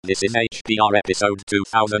This is HPR episode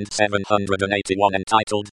 2781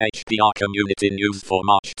 entitled HPR Community News for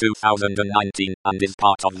March 2019 and is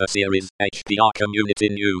part of the series HPR Community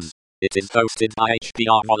News. It is hosted by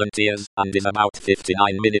HPR volunteers and is about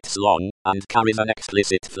 59 minutes long and carries an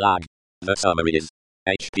explicit flag. The summary is: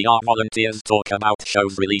 HPR volunteers talk about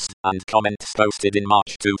shows released and comments posted in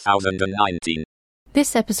March 2019.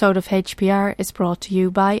 This episode of HPR is brought to you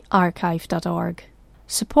by archive.org.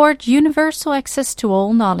 Support universal access to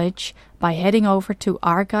all knowledge by heading over to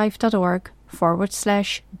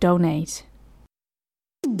archive.org/donate.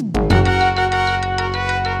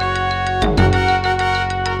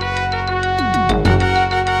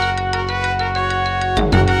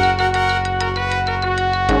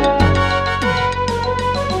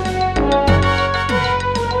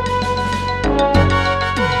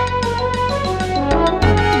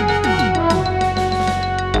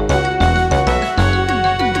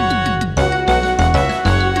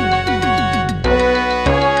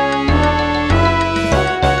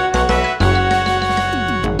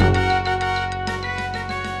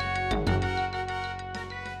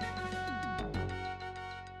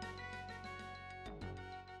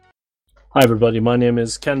 Hi everybody, my name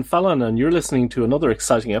is Ken Fallon and you're listening to another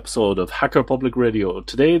exciting episode of Hacker Public Radio.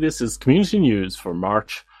 Today this is Community News for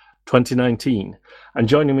March 2019 and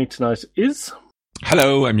joining me tonight is...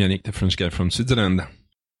 Hello, I'm Yannick, the French guy from Switzerland.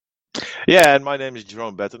 Yeah, and my name is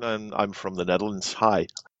Jerome Betten and I'm from the Netherlands. Hi.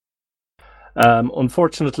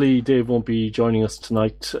 Unfortunately, Dave won't be joining us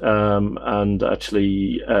tonight and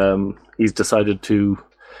actually he's decided to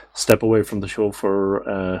step away from the show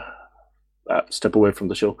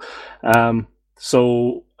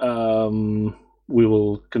So we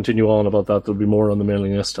will continue on about that. There'll be more on the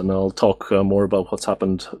mailing list and I'll talk more about what's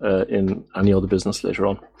happened in any other business later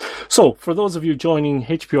on. So for those of you joining,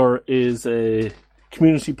 HPR is a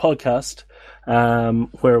community podcast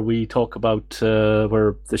where we talk about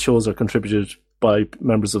where the shows are contributed by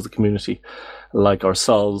members of the community like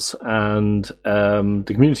ourselves, and the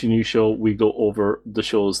Community News Show, we go over the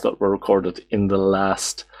shows that were recorded in the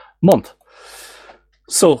last month.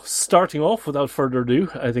 So, starting off, without further ado,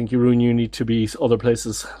 I think you need to be other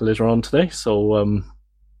places later on today. So,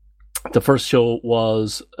 the first show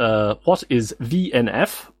was What is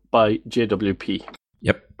VNF by JWP.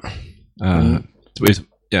 Yep.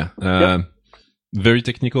 Very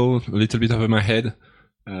technical, a little bit over my head,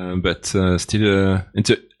 but still,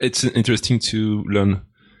 it's interesting to learn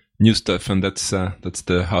new stuff, and that's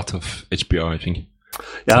the heart of HPR, I think.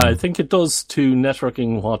 Yeah, I think it does to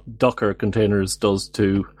networking what Docker containers does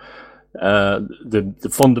to the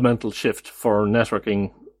fundamental shift for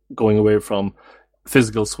networking, going away from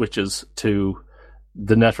physical switches to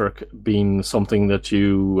the network being something that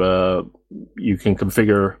you can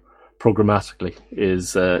configure programmatically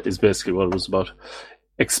is basically what it was about.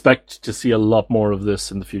 Expect to see a lot more of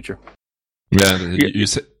this in the future. Yeah, you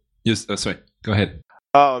said. Sorry, go ahead.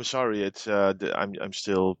 Oh, I'm sorry. It's I'm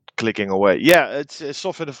still clicking away. Yeah, it's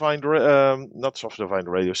software-defined, not software-defined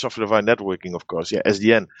radio, software-defined networking, of course. Yeah,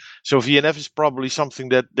 SDN. So VNF is probably something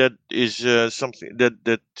that is something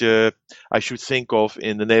that I should think of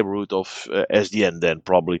in the neighborhood of SDN. Then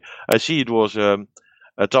probably. I see it was a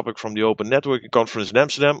topic from the Open Networking Conference in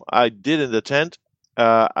Amsterdam. I didn't attend.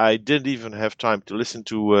 I didn't even have time to listen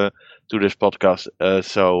to this podcast.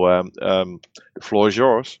 So the floor is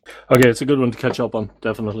yours. Okay, it's a good one to catch up on,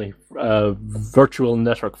 definitely. Virtual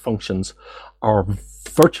network functions are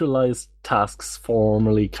virtualized tasks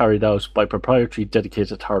formerly carried out by proprietary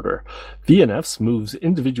dedicated hardware. VNFs moves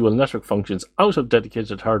individual network functions out of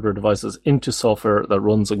dedicated hardware devices into software that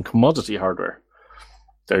runs on commodity hardware.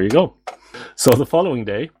 There you go. So the following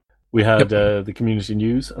day, we had the community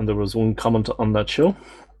news, and there was one comment on that show.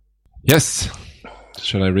 Yes.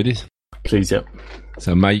 Shall I read it? Please, yeah.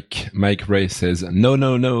 So Mike Ray says,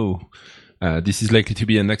 No. This is likely to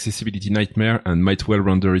be an accessibility nightmare and might well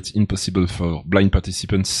render it impossible for blind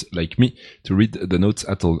participants like me to read the notes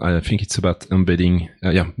at all. I think it's about embedding,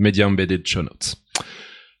 media embedded show notes.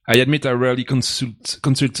 I admit I rarely consult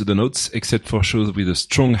the notes except for shows with a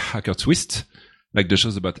strong hacker twist, like the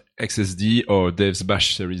shows about XSD or Dave's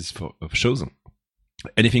Bash series of shows.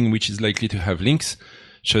 Anything which is likely to have links,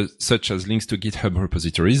 such as links to GitHub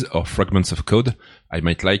repositories or fragments of code, I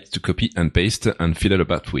might like to copy and paste and fiddle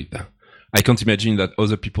about with. I can't imagine that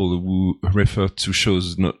other people who refer to show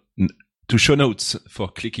notes for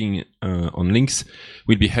clicking on links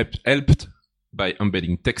will be helped by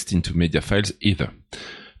embedding text into media files either.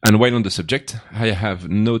 And while on the subject, I have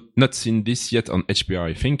not seen this yet on HPR,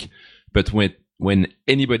 I think, but when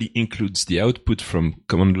anybody includes the output from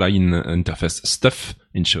command line interface stuff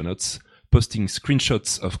in show notes, posting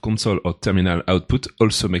screenshots of console or terminal output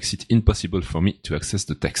also makes it impossible for me to access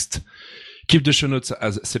the text. Keep the show notes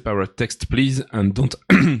as separate text, please, and don't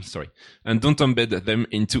and don't embed them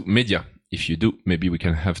into media. If you do, maybe we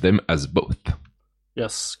can have them as both.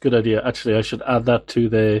 Yes, good idea. Actually, I should add that to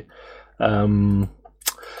the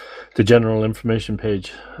general information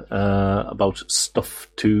page about stuff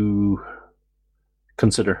to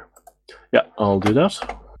consider. Yeah, I'll do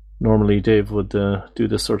that. Normally, Dave would do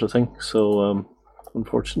this sort of thing, so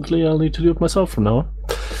unfortunately, I'll need to do it myself from now on.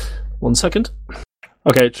 1 second.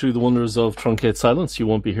 Okay, through the wonders of truncate silence, you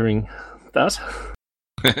won't be hearing that.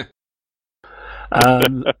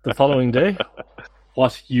 The following day,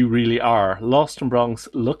 what you really are. Lost in Bronx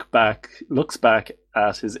looks back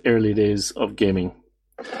at his early days of gaming.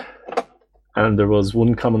 And there was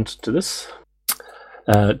one comment to this.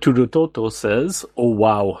 Turutoto says, "Oh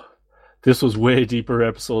wow, this was way deeper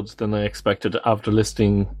episodes than I expected after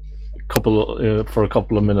listening for a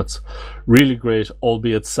couple of minutes. Really great,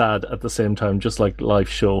 albeit sad at the same time, just like the live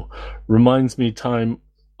show. Reminds me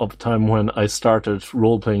of time when I started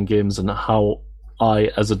role-playing games and how I,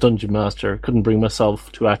 as a dungeon master, couldn't bring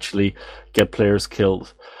myself to actually get players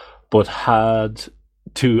killed, but had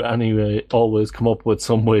to anyway always come up with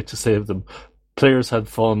some way to save them. Players had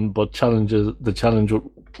fun, but the challenge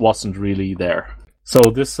wasn't really there." So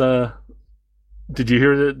this, did you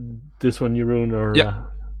hear this one, Jeroen? Or Yeah.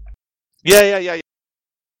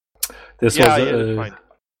 This Yeah, was that's fine.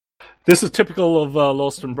 This is typical of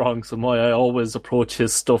Lost in Bronx and why I always approach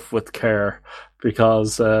his stuff with care,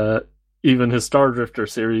 because even his Star Drifter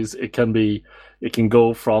series, it can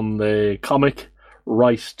go from the comic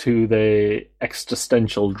right to the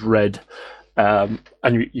existential dread, and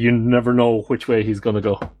you never know which way he's going to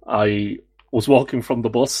go. I was walking from the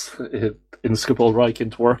bus in Schiphol Reich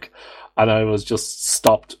into work, and I was just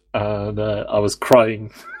stopped, and I was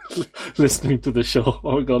crying listening to the show.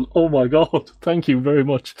 I'm going, oh my god, thank you very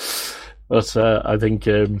much. But I think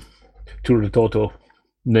Turutoto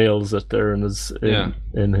nails it there in his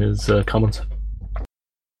comments.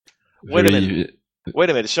 Wait a minute.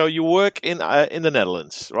 So you work in the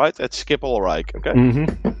Netherlands, right? At Schiphol Reich, okay?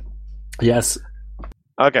 Mm-hmm. Yes.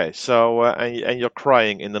 Okay, so and you're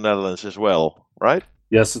crying in the Netherlands as well, right?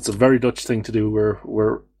 Yes, it's a very Dutch thing to do.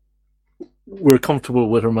 We're comfortable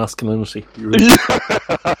with our masculinity.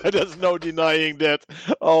 There's no denying that.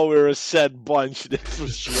 Oh, we're a sad bunch, that's for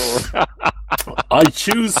sure. I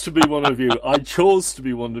choose to be one of you. I chose to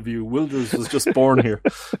be one of you. Wilders was just born here.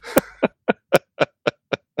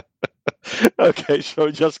 Okay, so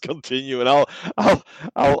just continue, and I'll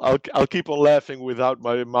keep on laughing without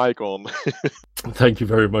my mic on. Thank you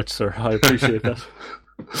very much, sir. I appreciate that.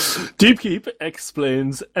 Deepkeep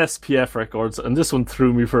explains SPF records, and this one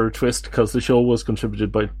threw me for a twist because the show was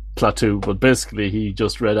contributed by Plateau, but basically he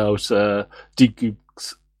just read out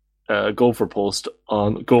Deepkeep's Gopher post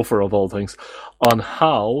on Gopher of all things on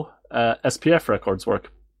how SPF records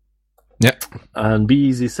work. Yeah. And Be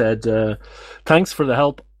Easy said, "Thanks for the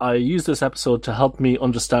help. I used this episode to help me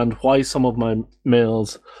understand why some of my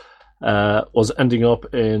mails was ending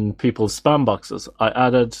up in people's spam boxes. I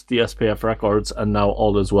added the SPF records, and now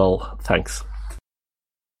all is well. Thanks."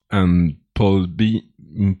 And Paul B,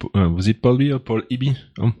 was it Paul B or Paul EB?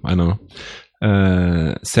 Oh, I don't know.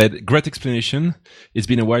 Said, "Great explanation. It's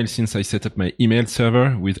been a while since I set up my email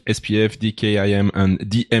server with SPF, DKIM, and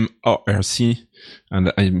DMRC,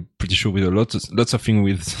 and I'm pretty sure with lots of things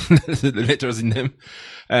with the letters in them.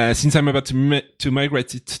 Since I'm about to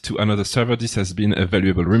migrate it to another server, this has been a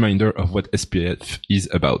valuable reminder of what SPF is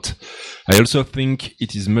about. I also think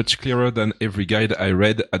it is much clearer than every guide I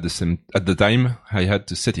read at the time I had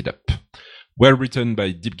to set it up. Well written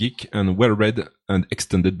by Deep Geek and well read and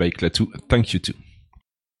extended by Klaatu. Thank you too."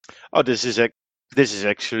 Oh, this is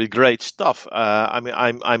actually great stuff. I mean,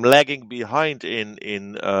 I'm lagging behind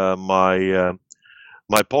in my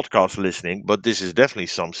podcast listening, but this is definitely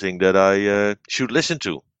something that I should listen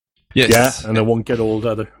to. Yes. Yeah, and it won't get old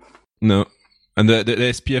either. No, and the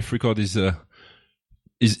SPF record is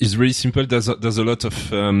really simple. There's a lot of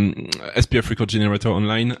SPF record generator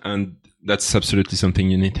online, and that's absolutely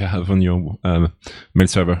something you need to have on your mail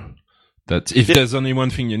server. That if there's only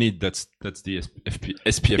one thing you need, that's the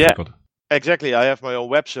SPF record. Exactly. I have my own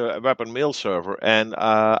web and mail server, and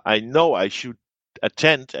I know I should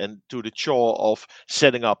attend and to the chore of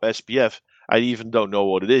setting up SPF. I even don't know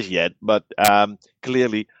what it is yet, but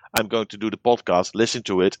clearly I'm going to do the podcast, listen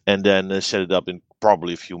to it, and then set it up in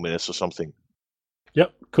probably a few minutes or something.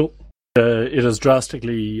 Yep, cool. It has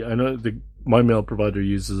drastically, I know my mail provider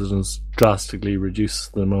uses it and has drastically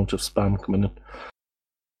reduced the amount of spam coming in.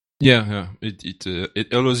 Yeah.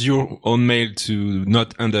 It allows your own mail to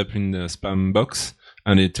not end up in the spam box,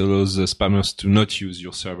 and it allows spammers to not use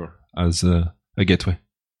your server as a gateway.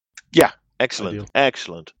 Yeah, excellent, Ideal.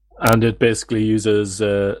 excellent. And it basically uses,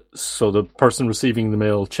 so the person receiving the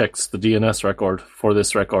mail checks the DNS record for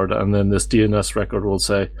this record, and then this DNS record will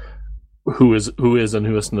say who is and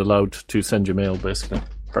who isn't allowed to send you mail, basically.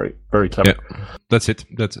 Very, very clever. Yeah, that's it.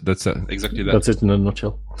 That's exactly that. That's it in a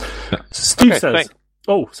nutshell. Yeah. Steve Okay, says... thanks.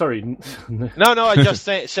 Oh, sorry. No, I just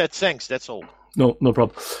said thanks, that's all. No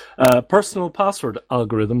problem. Personal password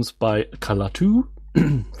algorithms by Kalatu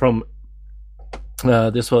from...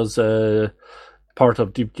 this was... part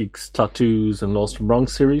of Deep Geek's Tattoos and Lost and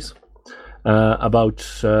Bronx series, about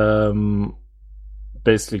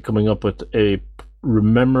basically coming up with a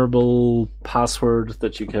memorable password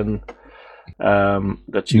that you can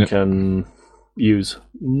can use.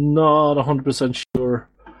 Not 100% sure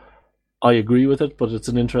I agree with it, but it's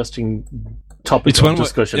an interesting topic of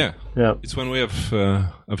discussion. Yeah, it's one way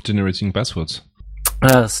of generating passwords.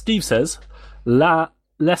 Steve says,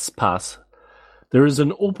 LessPass. There is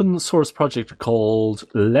an open source project called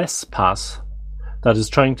LessPass that is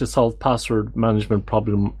trying to solve password management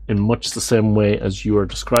problem in much the same way as you are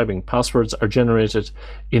describing. Passwords are generated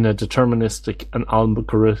in a deterministic and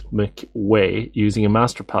algorithmic way using a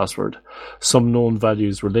master password, some known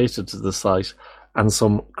values related to the site, and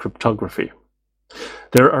some cryptography.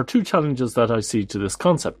 There are two challenges that I see to this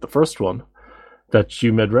concept. The first one that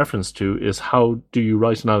you made reference to is how do you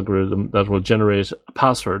write an algorithm that will generate a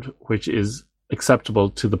password which is acceptable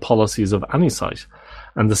to the policies of any site?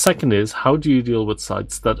 And the second is, how do you deal with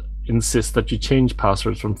sites that insist that you change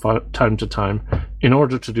passwords from time to time? In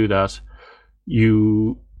order to do that,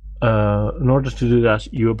 you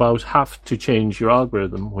about have to change your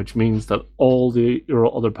algorithm, which means that all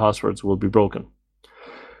your other passwords will be broken.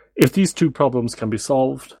 If these two problems can be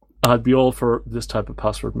solved, I'd be all for this type of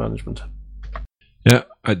password management. Yeah,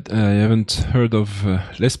 I haven't heard of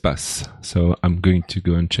LessPass, so I'm going to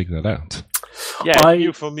go and check that out. Yeah,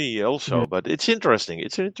 new for me also, but it's interesting.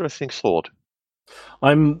 It's an interesting thought.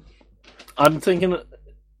 I'm thinking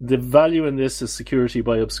the value in this is security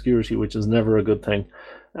by obscurity, which is never a good thing.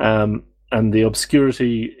 And the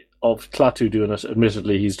obscurity of Klaatu doing it,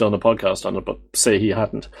 admittedly, he's done a podcast on it, but say he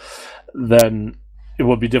hadn't, then it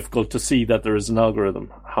would be difficult to see that there is an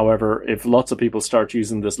algorithm. However, if lots of people start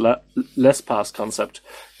using this LessPass concept,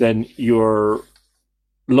 then you're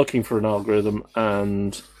looking for an algorithm,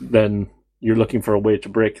 and then you're looking for a way to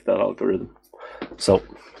break that algorithm. So,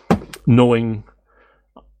 knowing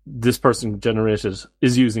this person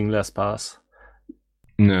is using LessPass,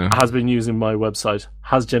 has been using my website,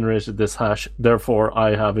 has generated this hash, therefore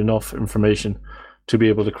I have enough information to be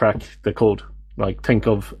able to crack the code. Like, think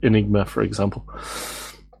of Enigma, for example.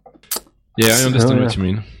 Yeah, I understand what you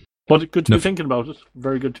mean. But good to be thinking about it.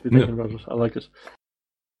 Very good to be thinking about it. I like it.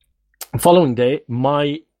 Following day,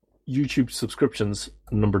 my YouTube subscriptions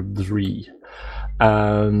numbered 3.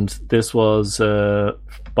 And this was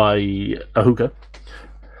by Ahuka.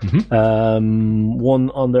 Mm-hmm. One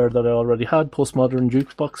on there that I already had, Postmodern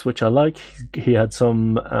Jukebox, which I like. He had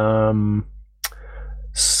some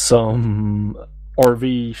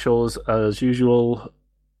RV shows as usual,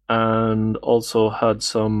 and also had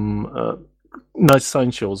some nice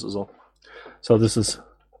science shows as well. So this is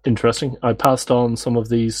interesting. I passed on some of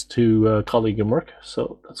these to a colleague in work,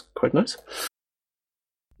 so that's quite nice.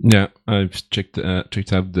 Yeah, I've checked out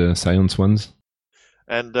the science ones.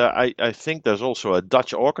 And I think there's also a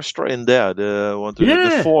Dutch orchestra in there,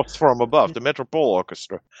 the fourth from above, the Metropole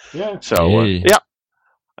Orchestra. Yeah. So,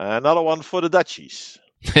 another one for the Dutchies.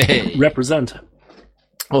 Represent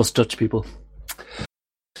us Dutch people.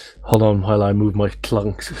 Hold on while I move my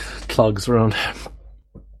clogs around.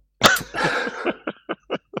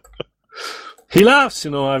 He laughs,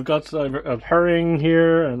 I've got a herring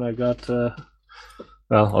here, and I've got.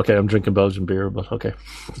 Well, okay, I'm drinking Belgian beer, but okay.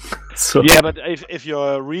 So yeah, but if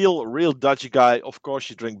you're a real Dutch guy, of course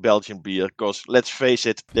you drink Belgian beer, because let's face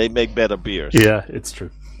it, they make better beers. Yeah, it's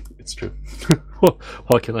true. It's true.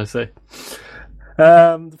 What can I say?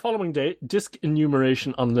 The following day, disk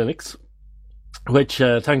enumeration on Linux, which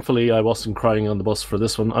thankfully I wasn't crying on the bus for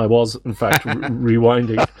this one. I was, in fact,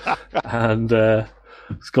 rewinding and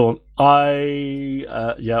it's going. I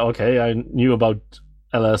knew about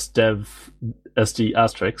ls dev sd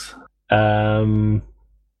asterisk.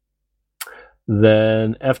 Then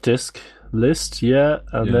fdisk list,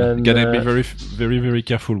 and then you gotta be very, very, very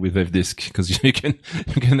careful with fdisk, because you can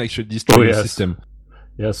actually destroy the system.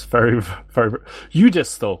 Yes, very, very.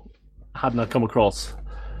 UDIS, though, had not come across.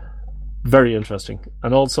 Very interesting.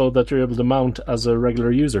 And also that you're able to mount as a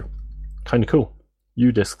regular user. Kind of cool.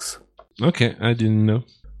 U-disks. Okay, I didn't know.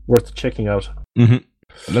 Worth checking out.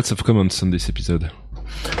 Lots of comments on this episode.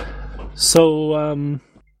 So, do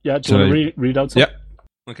you want to read out some? Yeah.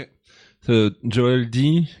 Okay. So Joel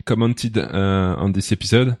D commented on this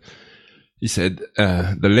episode. He said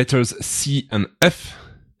the letters C and F.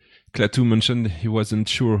 Klaatu mentioned he wasn't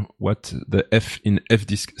sure what the F in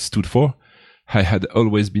fdisk stood for. I had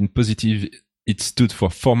always been positive it stood for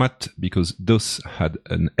format because DOS had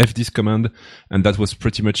an fdisk command and that was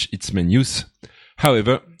pretty much its main use.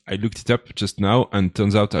 However, I looked it up just now and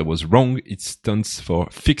turns out I was wrong. It stands for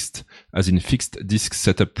fixed, as in fixed disk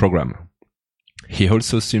setup program. He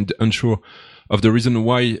also seemed unsure of the reason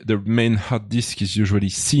why the main hard disk is usually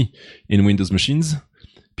C in Windows machines.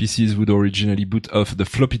 PCs would originally boot off the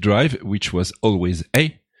floppy drive, which was always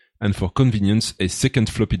A, and for convenience, a second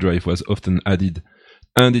floppy drive was often added,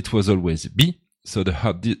 and it was always B, so the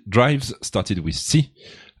hard drives started with C.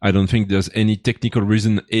 I don't think there's any technical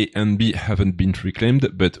reason A and B haven't been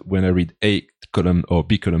reclaimed, but when I read A column or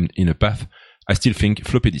B column in a path, I still think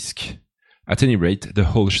floppy disk. At any rate, the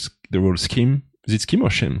whole scheme, is it scheme or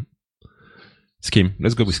shame? Scheme.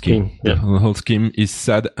 Let's go with scheme. Yeah. The whole scheme is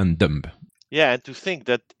sad and dumb. Yeah, and to think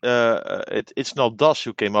that it's not DOS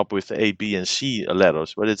who came up with the A, B, and C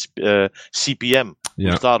letters, but it's CPM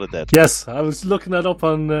who started that. Yes, I was looking that up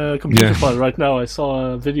on Computer File right now. I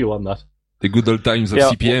saw a video on that. The good old times of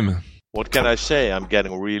CPM. What can I say? I'm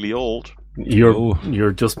getting really old.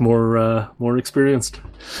 You're just more experienced.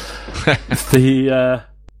 You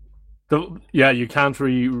can't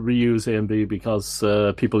reuse A and B because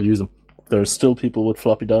people use them. There's still people with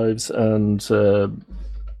floppy drives and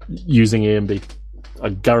using A and B. I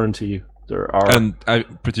guarantee you there are. And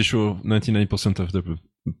I'm pretty sure 99% of the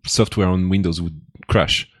software on Windows would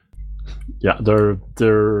crash. Yeah, there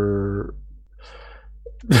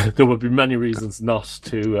would be many reasons not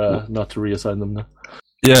to reassign them now.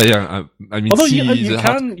 Yeah. I mean, although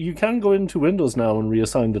you can go into Windows now and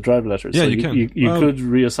reassign the drive letters. Yeah, so you can. You could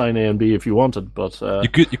reassign A and B if you wanted, but you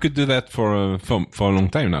could do that for a long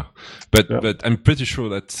time now. But I'm pretty sure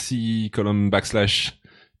that C column /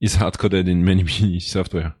 is hard coded in many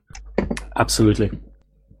software. Absolutely.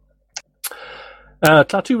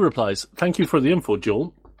 Klaatu replies, "Thank you for the info,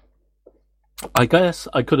 Joel. I guess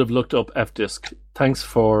I could have looked up fdisk. Thanks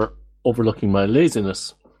for overlooking my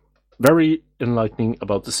laziness. Very enlightening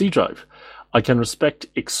about the C drive. I can respect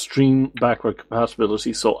extreme backward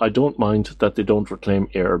compatibility, so I don't mind that they don't reclaim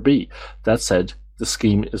A or B. That said, the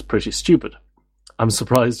scheme is pretty stupid. I'm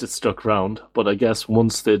surprised it stuck around, but I guess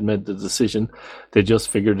once they'd made the decision, they just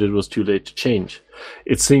figured it was too late to change.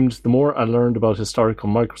 It seemed the more I learned about historical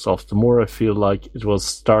Microsoft, the more I feel like it was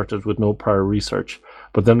started with no prior research.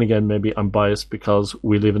 But then again, maybe I'm biased because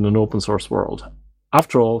we live in an open source world.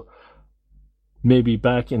 After all, maybe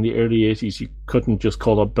back in the early 80s, you couldn't just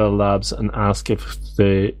call up Bell Labs and ask if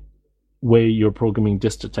the way you're programming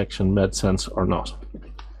disk detection made sense or not."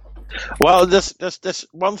 Well, that's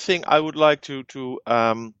one thing I would like to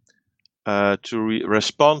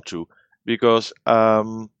respond to, because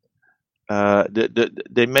they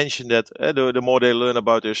mentioned that the more they learn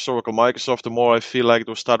about the historical Microsoft, the more I feel like it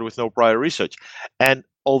was started with no prior research. And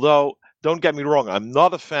although, don't get me wrong, I'm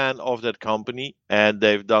not a fan of that company, and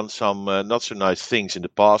they've done some not so nice things in the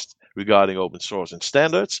past regarding open source and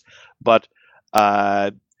standards. But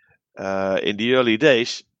in the early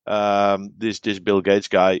days, this Bill Gates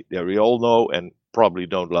guy that we all know and probably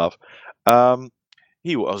don't love,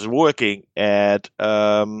 he was working at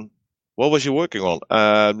what was he working on?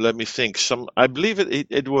 Let me think. I believe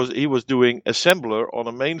he was doing assembler on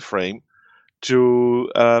a mainframe to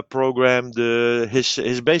program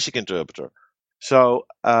his basic interpreter. So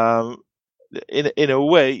in a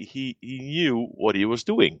way, he knew what he was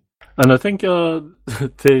doing. And I think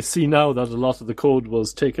they see now that a lot of the code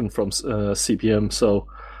was taken from CPM. So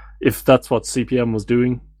if that's what CPM was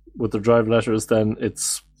doing with the drive letters, then it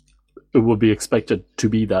would be expected to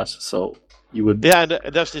be that. So you would. Yeah, and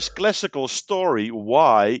there's this classical story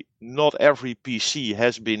why not every PC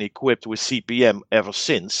has been equipped with CPM ever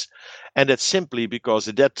since. And that's simply because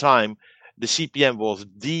at that time, the CPM was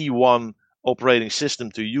the one operating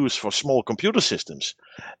system to use for small computer systems.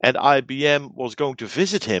 And IBM was going to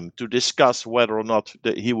visit him to discuss whether or not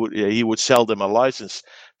he would sell them a license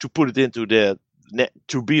to put it into their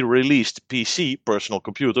to be released PC, personal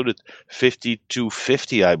computer, the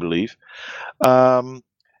 5250, I believe, or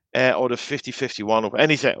the 5051 or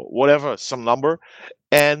anything, whatever, some number.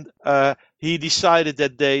 And he decided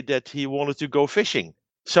that day that he wanted to go fishing.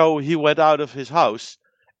 So he went out of his house,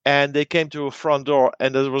 and they came to a front door,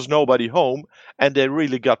 and there was nobody home, and they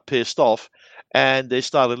really got pissed off. and they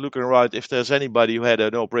started looking around if there's anybody who had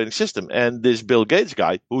an operating system. And this Bill Gates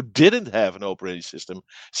guy, who didn't have an operating system,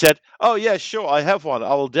 said, "Oh yeah, sure, I have one.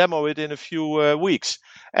 I will demo it in a few weeks."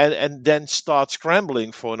 And then start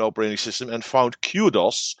scrambling for an operating system and found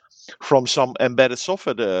QDOS from some embedded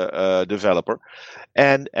software developer,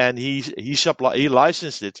 and he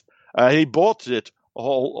licensed it. He bought it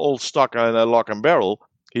all stuck in a lock and barrel.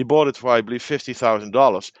 He bought it for, I believe,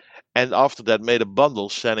 $50,000, and after that made a bundle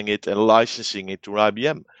selling it and licensing it to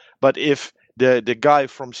IBM. But if the guy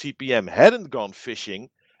from CPM hadn't gone fishing,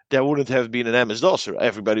 there wouldn't have been an MS-DOS.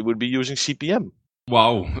 Everybody would be using CPM.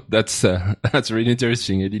 Wow, that's really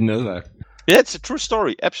interesting. I didn't know that. Yeah, it's a true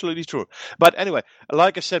story. Absolutely true. But anyway,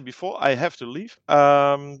 like I said before, I have to leave.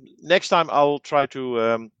 Next time I'll try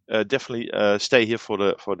to definitely stay here for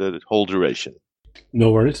the whole duration.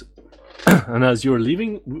 No worries. And as you're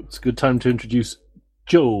leaving, it's a good time to introduce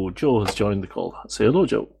Joe. Joe has joined the call. Say hello,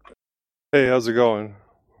 Joe. Hey, how's it going?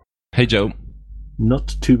 Hey, Joe.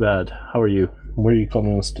 Not too bad. How are you? Where are you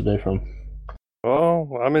calling us today from?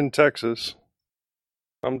 Oh, I'm in Texas.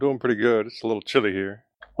 I'm doing pretty good. It's a little chilly here.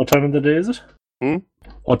 What time of the day is it? Hmm?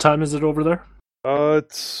 What time is it over there?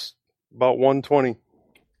 It's about 1:20.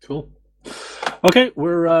 Cool. Okay,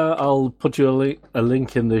 I'll put you a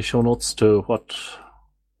link in the show notes to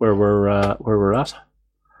where we're at,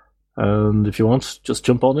 and if you want, just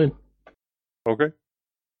jump on in. Okay.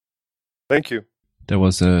 Thank you. There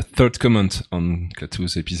was a third comment on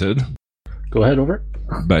Klatu's episode. Go ahead, over.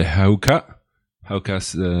 By Hauka.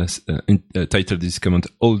 Hauka's titled this comment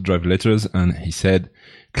 "All Drive Letters," and he said,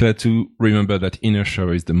 "Klatu, remember that inertia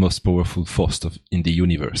is the most powerful force in the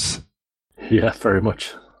universe." Yeah, very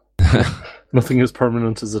much. Nothing as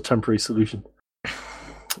permanent as a temporary solution.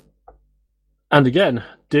 And again,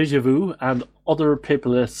 Deja Vu and other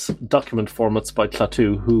paperless document formats by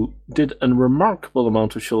Klatu, who did a remarkable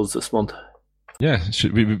amount of shows this month. Yeah,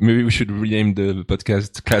 maybe we should rename the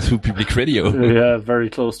podcast Klatu Public Radio. Yeah, very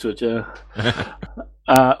close to it, yeah.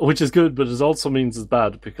 Which is good, but it also means it's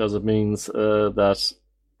bad, because it means that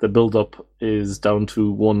the build-up is down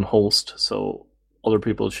to one host, so other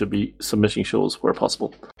people should be submitting shows where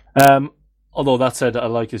possible. Although that said, I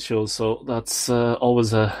like his shows, so that's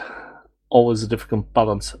always a difficult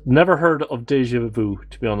balance. Never heard of Deja Vu,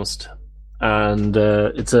 to be honest. And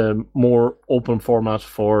it's a more open format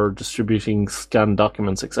for distributing scanned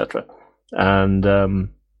documents, etc. And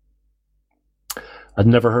I'd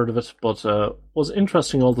never heard of it, but was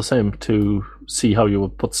interesting all the same to see how you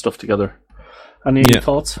would put stuff together. Any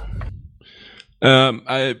thoughts?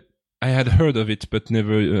 I had heard of it, but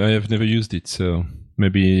I have never used it, so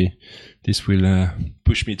maybe this will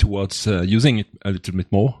push me towards using it a little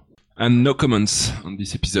bit more. And no comments on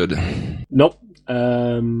this episode. Nope.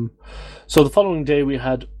 So the following day we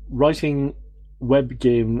had writing web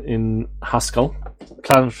game in Haskell,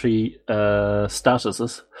 planetary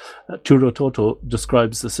statuses. Turo Toto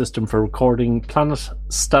describes the system for recording planet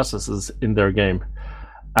statuses in their game,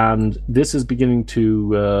 and this is beginning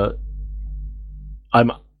to.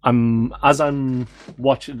 As I'm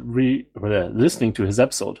listening to his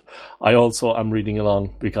episode, I also am reading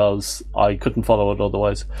along because I couldn't follow it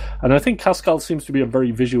otherwise. And I think Haskell seems to be a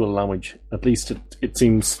very visual language. At least it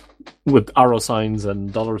seems, with arrow signs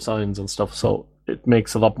and dollar signs and stuff. So it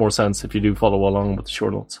makes a lot more sense if you do follow along with the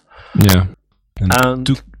short notes. Yeah. And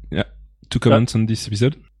two comments on this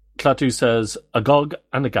episode. Klatu says, agog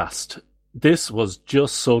and aghast. This was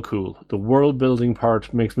just so cool. The world building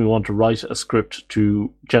part makes me want to write a script to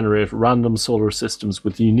generate random solar systems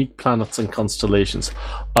with unique planets and constellations.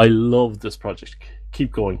 I love this project.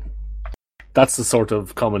 Keep going. That's the sort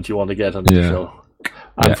of comment you want to get on the show.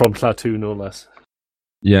 And from Klatu, no less.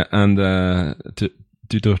 Yeah, and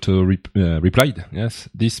Tutor replied, yes,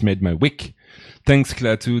 this made my week. Thanks,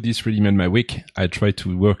 Klatu, this really made my week. I try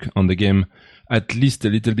to work on the game at least a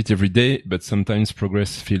little bit every day, but sometimes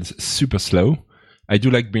progress feels super slow. I do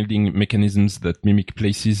like building mechanisms that mimic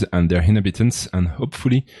places and their inhabitants, and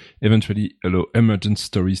hopefully, eventually allow emergent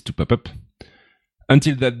stories to pop up.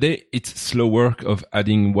 Until that day, it's slow work of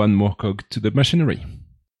adding one more cog to the machinery.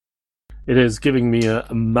 It is giving me a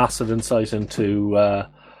massive insight into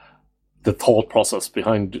the thought process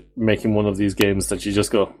behind making one of these games that you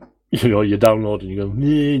just go, you download and you go,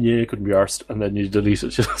 yeah, couldn't be arsed, and then you delete it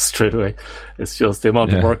just straight away. It's just the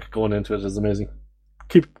amount of work going into it is amazing.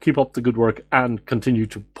 Keep up the good work and continue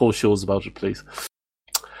to post shows about it, please.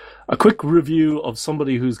 A quick review of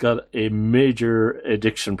somebody who's got a major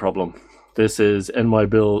addiction problem. This is NY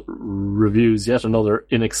Bill reviews yet another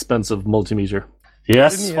inexpensive multimeter.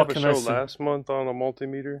 Yes, didn't he have a show last month on a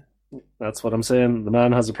multimeter? That's what I'm saying. The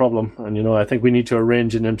man has a problem, and I think we need to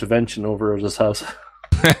arrange an intervention over at his house.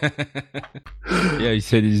 Yeah, he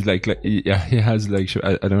said he's he has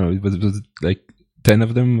I don't know, it was like 10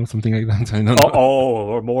 of them or something like that. I don't know.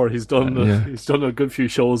 Or more. He's done Yeah. he's done a good few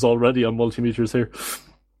shows already on multimeters here.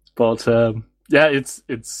 But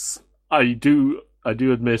it's I do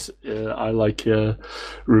admit I like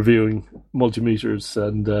reviewing multimeters,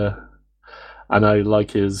 and I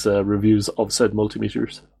like his reviews of said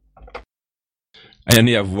multimeters. I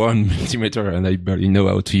only have one multimeter and I barely know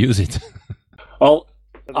how to use it. Well,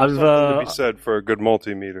 There's something to be said for a good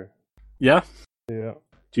multimeter. Yeah. Yeah.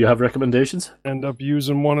 Do you have recommendations? End up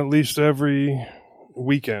using one at least every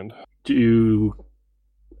weekend. Do you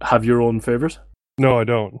have your own favorite? No, I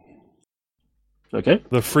don't. Okay.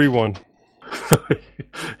 The free one.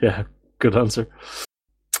 Yeah, good answer.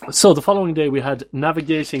 So the following day we had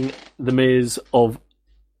Navigating the Maze of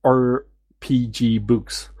RPG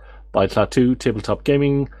Books by Klaatu, Tabletop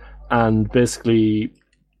Gaming, and basically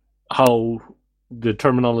how the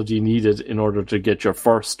terminology needed in order to get your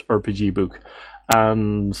first RPG book.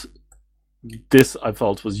 And this, I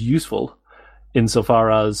felt, was useful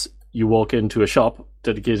insofar as you walk into a shop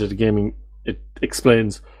dedicated to gaming, it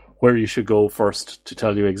explains where you should go first to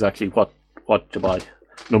tell you exactly what to buy.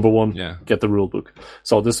 Number one, get the rule book.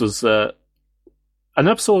 So this was an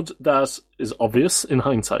episode that is obvious in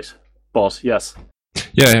hindsight, but yes.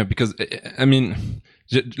 Yeah, because, I mean,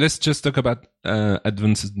 let's just talk about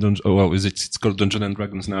Advanced Dungeon. Oh, well, it's called Dungeons and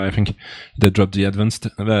Dragons now, I think. They dropped the Advanced.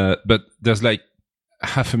 But there's like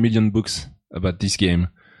 500,000 books about this game.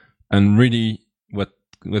 And really, what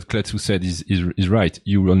Klaatu said is right.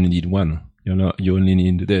 You only need one. You only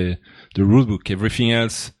need the rule book. Everything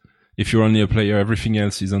else, if you're only a player, everything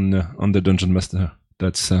else is on the Dungeon Master.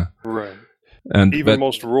 That's right. And even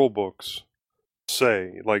most rule books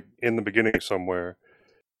say, like in the beginning somewhere,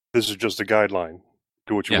 this is just a guideline.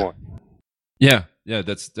 Do what you want. Yeah,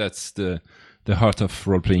 that's the heart of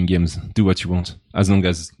role playing games. Do what you want, as long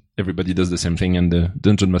as everybody does the same thing, and the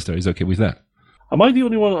Dungeon Master is okay with that. Am I the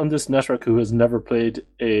only one on this network who has never played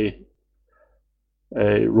a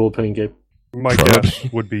role playing game? My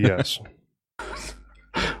guess would be yes.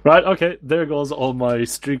 Right, okay, there goes all my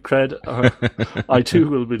street cred. I too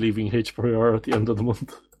will be leaving HPR at the end of the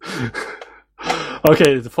month.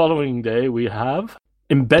 Okay, the following day we have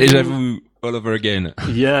embedding... Deja vu all over again.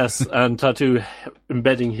 Yes, and Klaatu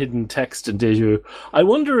embedding hidden text in Deja vu. I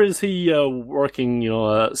wonder, is he working,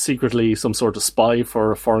 secretly some sort of spy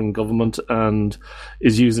for a foreign government and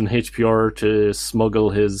is using HPR to smuggle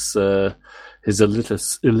his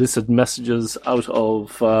illicit messages out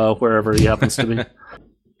of wherever he happens to be?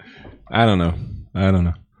 I don't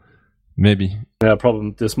know. Maybe. Yeah,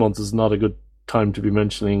 problem this month is not a good time to be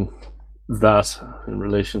mentioning that in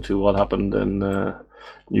relation to what happened in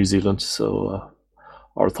New Zealand. So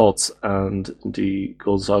our thoughts and indeed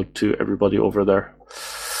goes out to everybody over there.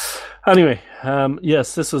 Anyway,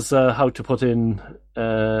 yes, this is how to put in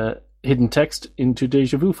hidden text into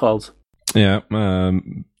Deja vu files. Yeah,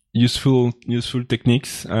 useful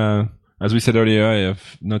techniques. As we said earlier, I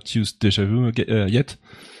have not used Deja vu yet.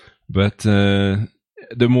 But the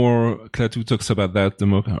more Klaatu talks about that, the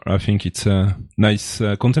more I think it's a nice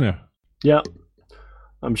container. Yeah.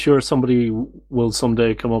 I'm sure somebody will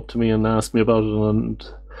someday come up to me and ask me about it, and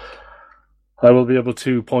I will be able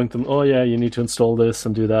to point them, oh yeah, you need to install this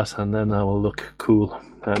and do that, and then I will look cool.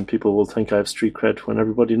 And people will think I have street cred when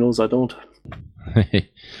everybody knows I don't.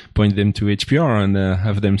 Point them to HPR and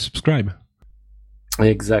have them subscribe.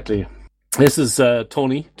 Exactly. This is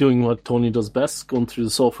Tony doing what Tony does best, going through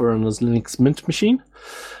the software on his Linux Mint machine.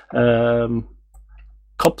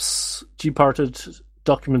 Cups, Gparted,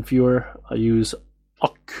 document viewer. I use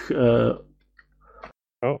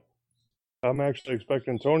I'm actually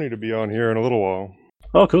expecting Tony to be on here in a little while.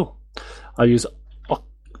 Oh, cool. I use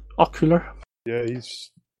Ocular. Yeah, he's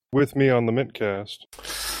with me on the Mintcast.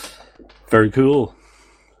 Very cool.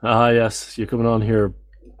 Ah, yes, you're coming on here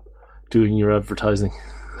doing your advertising.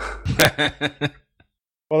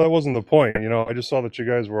 Well, that wasn't the point. I just saw that you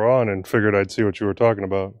guys were on and figured I'd see what you were talking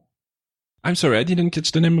about. I'm sorry, I didn't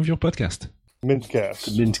catch the name of your podcast. Mintcast.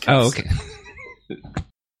 The Mintcast. Oh, okay.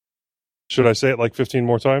 Should I say it like 15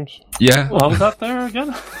 more times? Yeah. What was that there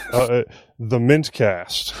again? The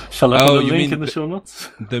Mintcast. Shall I put a link in the show notes?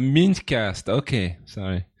 The Mintcast. Okay,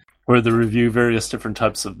 sorry. Where they review various different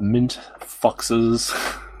types of mint foxes.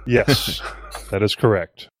 Yes, that is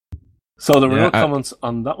correct. So there were no comments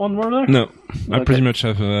on that one, were there? No, okay. I pretty much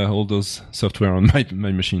have all those software on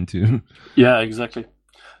my machine too. Yeah, exactly.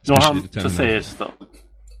 No harm to say it,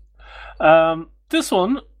 though. This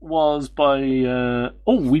one was by...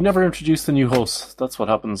 we never introduced the new host. That's what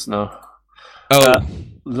happens now. Oh.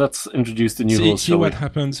 Let's introduce the new host. See what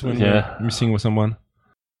happens when you're missing with someone.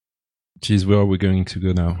 Geez, where are we going to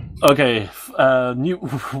go now? Okay,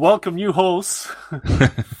 welcome new hosts,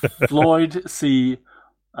 Floyd C.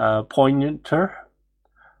 Pointer,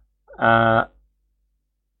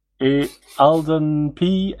 Alden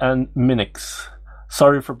P. and Minix.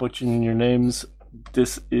 Sorry for butchering your names.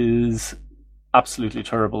 This is absolutely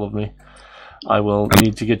terrible of me. I will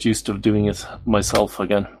need to get used to doing it myself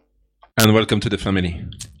again. And welcome to the family.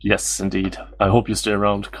 Yes, indeed. I hope you stay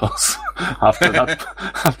around, because after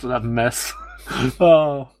that mess.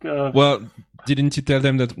 Oh, God. Well, didn't you tell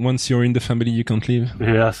them that once you're in the family, you can't leave?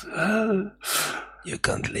 Yes. You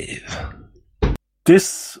can't leave.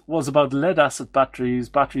 This was about lead-acid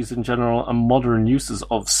batteries in general, and modern uses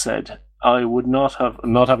of said. I would not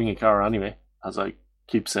having a car anyway, as I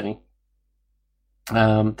keep saying.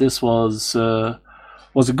 This was a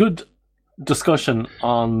good discussion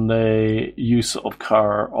on the use of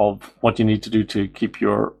what you need to do to keep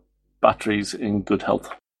your batteries in good health.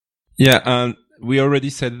 Yeah, we already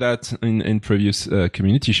said that in previous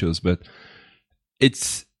community shows, but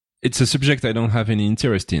it's a subject I don't have any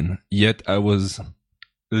interest in. Yet I was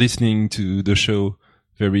listening to the show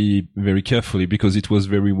very, very carefully because it was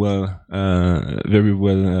very well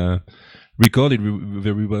recorded,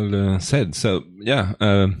 very well said. So yeah,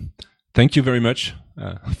 thank you very much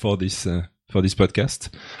for this podcast.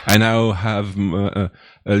 I now have a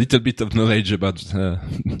little bit of knowledge about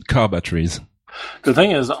car batteries. The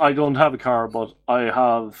thing is, I don't have a car, but I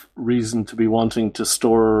have reason to be wanting to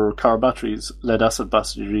store car batteries, lead-acid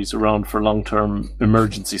batteries, around for long-term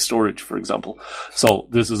emergency storage, for example. So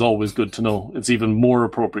this is always good to know. It's even more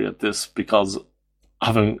appropriate, this, because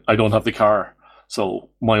I don't have the car. So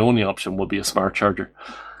my only option would be a smart charger.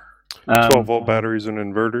 12-volt batteries and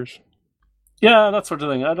inverters? Yeah, that sort of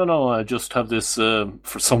thing. I don't know. I just have this,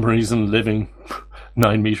 for some reason, living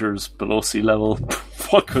 9 meters below sea level.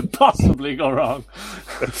 What could possibly go wrong?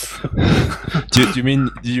 Do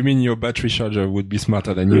you mean your battery charger would be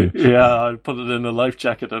smarter than you? Yeah, I put it in a life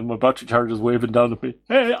jacket and my battery charger is waving down at me.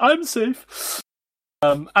 Hey, I'm safe.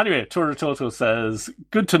 Anyway, Toro Toto says,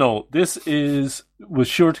 good to know. This was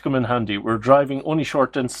sure to come in handy. We're driving only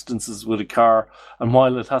short distances with a car, and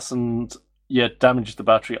while it hasn't yet damaged the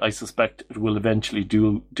battery, I suspect it will eventually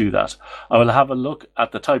do that. I will have a look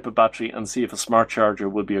at the type of battery and see if a smart charger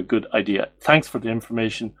would be a good idea. Thanks for the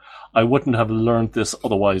information. I wouldn't have learned this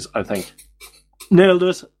otherwise, I think. Nailed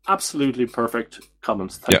it. Absolutely perfect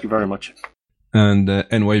comments. Thank you very much. And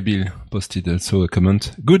NY Bill posted also a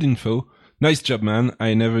comment. Good info. Nice job, man.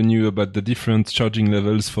 I never knew about the different charging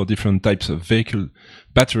levels for different types of vehicle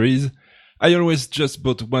batteries. I always just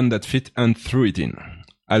bought one that fit and threw it in.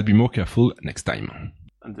 I'll be more careful next time.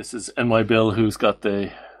 And this is NY Bill, who's got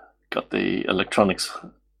the electronics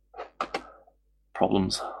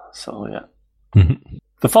problems. So yeah. Mm-hmm.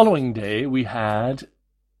 The following day we had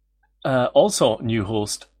also new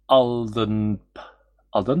host Alden.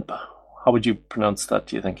 How would you pronounce that?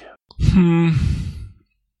 Do you think?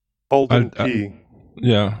 Alden P.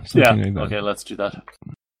 Yeah, something like that. Okay, let's do that.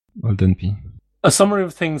 Alden P. A summary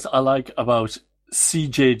of things I like about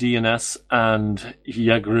CJDNS and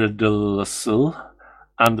Yggdrasil,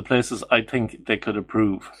 and the places I think they could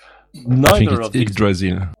improve. Neither of these.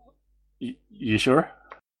 Yggdrasil. You sure?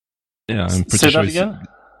 Yeah, I'm pretty sure. Say sure that again?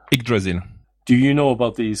 Yggdrasil. Do you know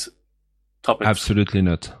about these topics? Absolutely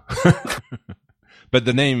not. But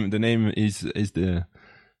the name is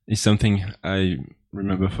something I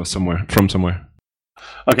remember from somewhere.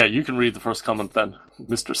 Okay, you can read the first comment then,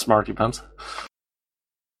 Mr. Smarty Pants.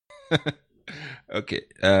 Okay.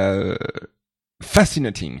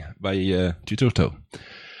 Fascinating by Tutorto.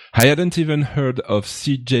 I hadn't even heard of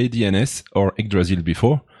CJDNS or Yggdrasil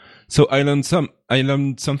before, so I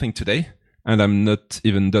learned something today, and I'm not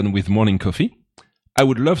even done with morning coffee. I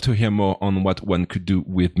would love to hear more on what one could do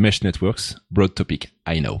with mesh networks. Broad topic,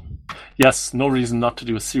 I know. Yes, no reason not to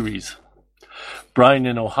do a series. Brian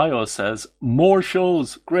in Ohio says, more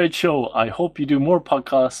shows, great show. I hope you do more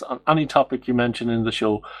podcasts on any topic you mention in the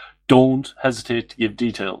show. Don't hesitate to give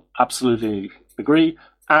detail. Absolutely agree.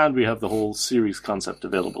 And we have the whole series concept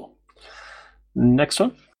available. Next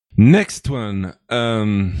one.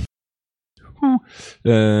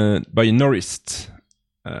 By Norris,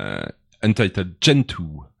 entitled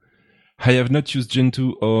Gentoo. I have not used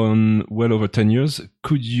Gentoo on well over 10 years.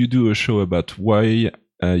 Could you do a show about why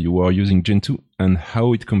you are using Gentoo and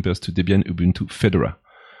how it compares to Debian, Ubuntu, Fedora?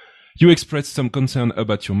 You expressed some concern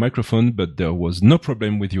about your microphone, but there was no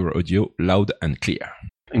problem with your audio, loud and clear.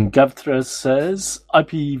 And Gavtres says,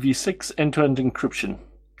 IPv6 end-to-end encryption.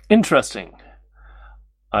 Interesting.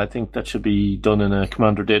 I think that should be done in a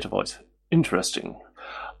commander data voice. Interesting.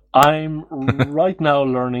 I'm right now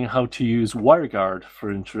learning how to use WireGuard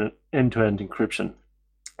for end-to-end encryption.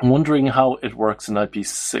 I'm wondering how it works in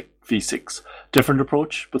IPv6. Different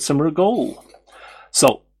approach, but similar goal.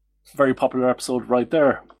 So, very popular episode right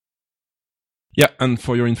there. Yeah, and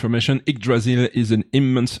for your information, Yggdrasil is an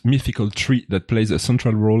immense mythical tree that plays a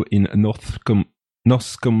central role in Norse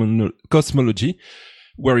cosmology,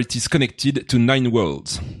 where it is connected to 9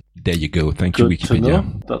 worlds. There you go. Thank you, Good to Wikipedia.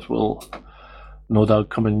 know. That will no doubt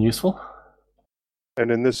come in useful. And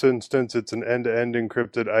in this instance, it's an end-to-end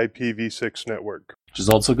encrypted IPv6 network. Which is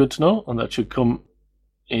also good to know, and that should come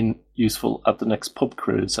in useful at the next pub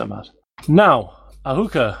cruise I'm at. Now,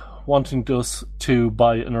 Ahuka wanting us to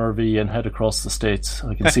buy an RV and head across the States.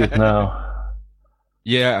 I can see it now.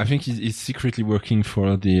 Yeah, I think he's secretly working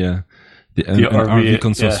for the RV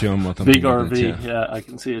consortium. Yeah. Or something Big like RV, that, yeah, I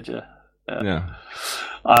can see it, yeah. Yeah.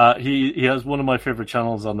 He has one of my favorite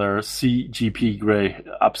channels on there, CGP Grey.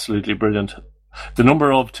 Absolutely brilliant. The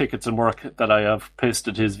number of tickets and work that I have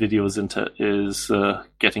pasted his videos into is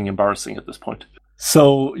getting embarrassing at this point.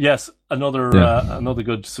 So yes, another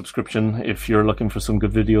good subscription. If you're looking for some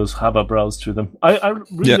good videos, have a browse through them. I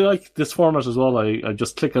really like this format as well. I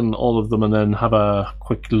just click on all of them and then have a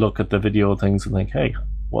quick look at the video things and think, hey,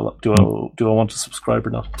 well, do I want to subscribe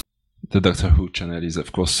or not? The Doctor Who channel is,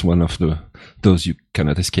 of course, one of those you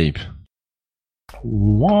cannot escape. Hard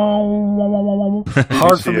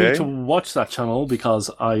for me to watch that channel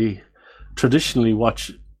because I traditionally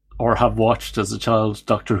watch or have watched as a child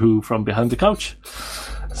Doctor Who from behind the couch.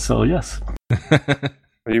 So yes.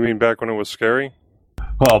 You mean back when it was scary?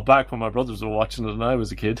 Well, back when my brothers were watching it and I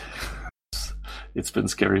was a kid. It's been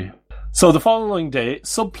scary. So the following day,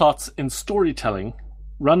 subplots in storytelling,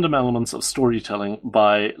 random elements of storytelling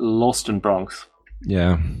by Lost in Bronx.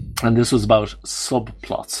 Yeah. And this was about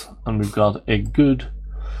subplots. And we've got a good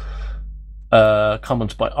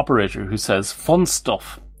comment by Operator who says, fun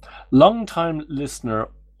stuff. Long-time listener,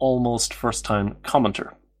 almost first-time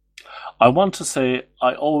commenter. I want to say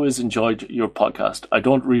I always enjoyed your podcast. I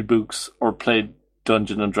don't read books or play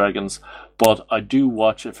Dungeons and Dragons, but I do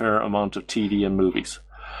watch a fair amount of TV and movies.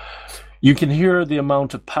 You can hear the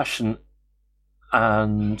amount of passion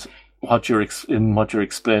and what you're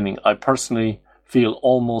explaining. I personally feel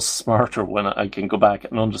almost smarter when I can go back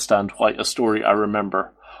and understand why a story I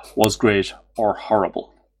remember was great or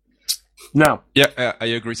horrible. Now, yeah, I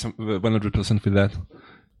agree 100% with that.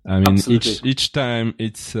 I mean, each time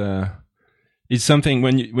it's something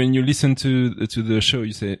when you listen to the show,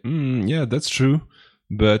 you say, yeah, that's true.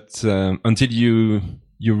 But until you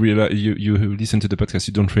realize you listen to the podcast,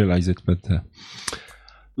 you don't realize it. But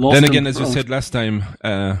then again, as you said last time,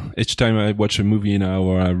 each time I watch a movie now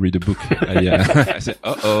or I read a book, I say,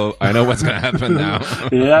 I know what's going to happen now.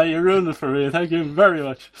 Yeah, you ruined it for me. Thank you very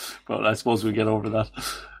much. But I suppose we get over that.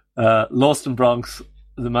 Lost in Bronx,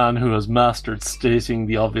 the man who has mastered stating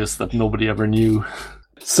the obvious that nobody ever knew.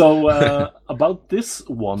 So about this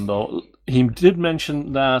one, though, he did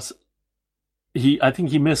mention that I think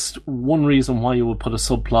he missed one reason why you would put a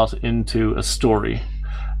subplot into a story,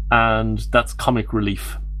 and that's comic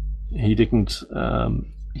relief. He didn't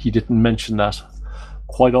mention that.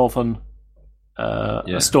 Quite often,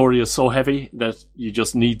 a story is so heavy that you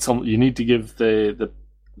just need you need to give the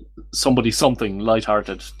somebody something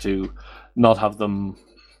lighthearted to not have them,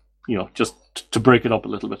 just to break it up a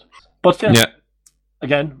little bit. But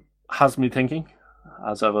again, has me thinking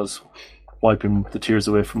as I was wiping the tears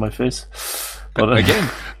away from my face. But again,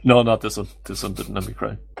 no, not this one. This one didn't let me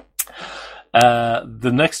cry.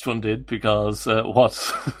 The next one did, because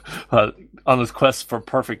on his quest for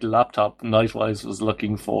perfect laptop, Nightwise was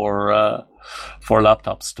looking for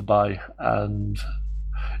laptops to buy, and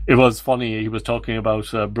it was funny. He was talking about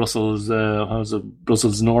Brussels.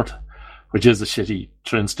 Brussels North, which is a shitty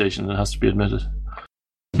train station. It has to be admitted.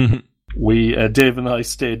 Dave and I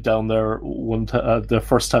stayed down there the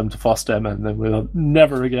first time to FOSDEM, and then we went,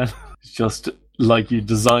 never again. It's just like you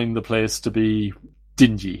design the place to be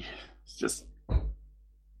dingy. It just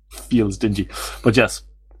feels dingy. But yes.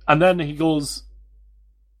 And then he goes,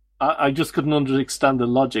 I just couldn't understand the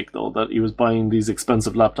logic, though, that he was buying these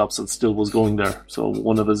expensive laptops and still was going there. So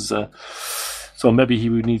one of his... so maybe he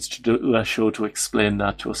needs to do a show to explain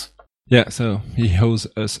that to us. Yeah, so he owes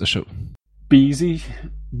us a show. Biza,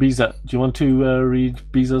 do you want to read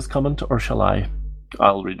Biza's comment, or shall I?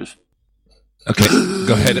 I'll read it. Okay,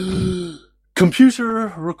 go ahead.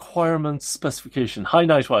 Computer requirements specification. Hi,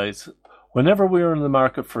 Nightwise. Whenever we're in the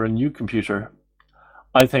market for a new computer,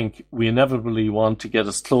 I think we inevitably want to get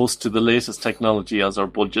as close to the latest technology as our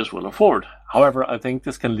budget will afford. However, I think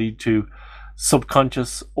this can lead to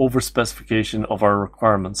subconscious overspecification of our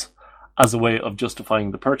requirements. as a way of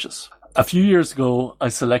justifying the purchase. A few years ago, I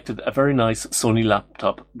selected a very nice Sony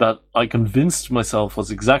laptop that I convinced myself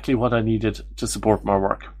was exactly what I needed to support my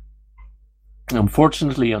work.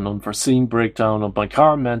 Unfortunately, an unforeseen breakdown of my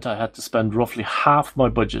car meant I had to spend roughly half my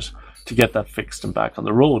budget to get that fixed and back on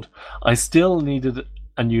the road. I still needed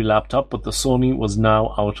a new laptop, but the Sony was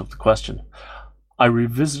now out of the question. I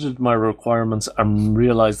revisited my requirements and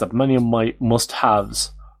realized that many of my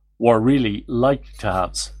must-haves were really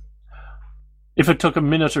like-to-haves. If it took a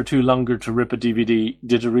minute or two longer to rip a DVD,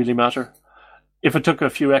 did it really matter? If it took a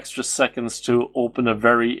few extra seconds to open a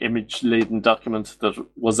very image-laden document,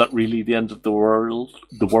 was that really the end of the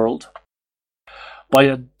world?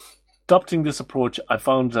 By adopting this approach, I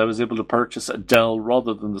found I was able to purchase a Dell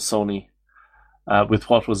rather than the Sony with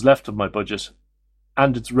what was left of my budget,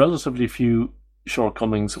 and its relatively few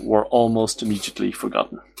shortcomings were almost immediately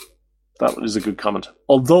forgotten. That is a good comment.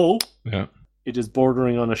 Although... Yeah. It is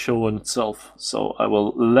bordering on a show in itself, so I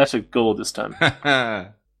will let it go this time.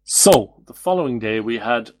 So, the following day we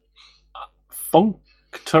had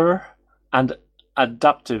functor and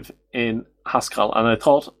adaptive in Haskell, and I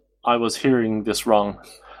thought I was hearing this wrong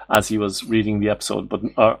as he was reading the episode,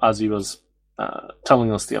 or as he was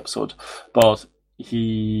telling us the episode, but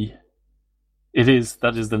that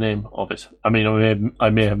is the name of it. I mean,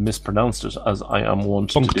 I may have mispronounced it, as I am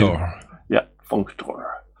wont to do. Functor. Yeah, functor.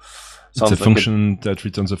 It's a function that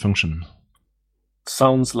returns a function.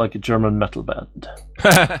 Sounds like a German metal band.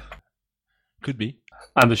 Could be.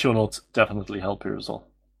 And the show notes definitely help here as well.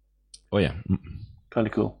 Oh yeah. Kind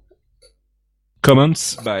of cool.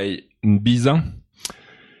 Comments by Nbiza.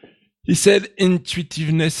 He said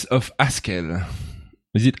intuitiveness of Haskell.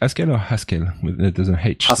 Is it Haskell or Haskell? There's an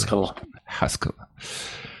H. Haskell. Haskell.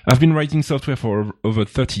 I've been writing software for over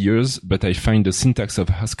 30 years, but I find the syntax of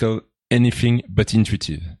Haskell anything but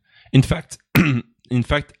intuitive. In fact,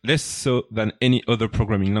 less so than any other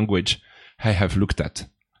programming language I have looked at.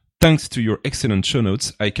 Thanks to your excellent show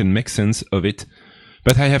notes, I can make sense of it,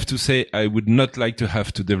 but I have to say I would not like to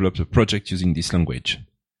have to develop a project using this language.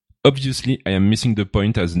 Obviously, I am missing the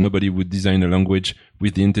point, as nobody would design a language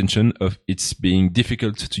with the intention of its being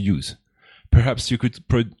difficult to use. Perhaps you could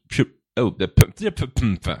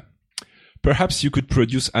Perhaps you could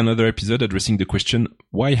produce another episode addressing the question,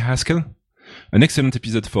 why Haskell? An excellent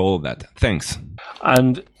episode for all that. Thanks.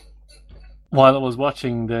 And while I was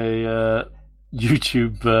watching the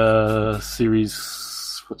YouTube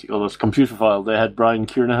series, what do you call it, Computer File, they had Brian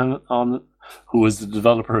Kiernan on, who is the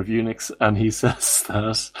developer of Unix, and he says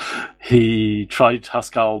that he tried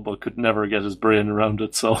Haskell but could never get his brain around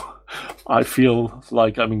it, so I feel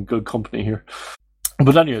like I'm in good company here.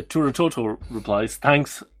 But anyway, Turatoto replies,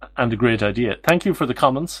 thanks and a great idea. Thank you for the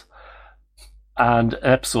comments and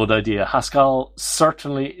episode idea. Haskell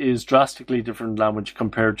certainly is drastically different language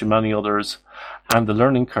compared to many others, and the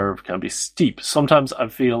learning curve can be steep. Sometimes I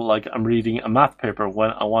feel like I'm reading a math paper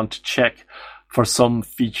when I want to check for some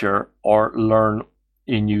feature or learn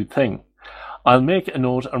a new thing. I'll make a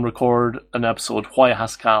note and record an episode, Why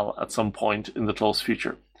Haskell, at some point in the close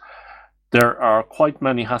future. There are quite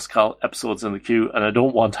many Haskell episodes in the queue, and I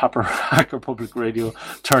don't want Hacker Public Radio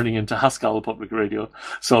turning into Haskell Public Radio,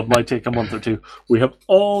 so it might take a month or two. We have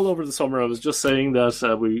all over the summer. I was just saying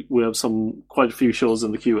that we have quite a few shows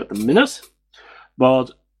in the queue at the minute,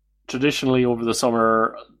 but traditionally over the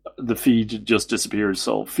summer, the feed just disappears,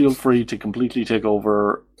 so feel free to completely take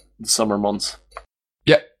over the summer months.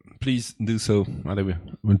 Yeah, please do so. I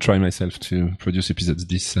will try myself to produce episodes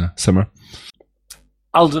this summer.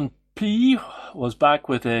 Alden P was back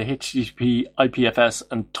with a HTTP, IPFS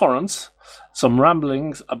and torrents, some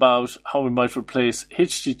ramblings about how we might replace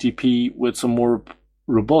HTTP with some more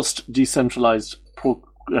robust decentralized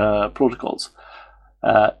protocols.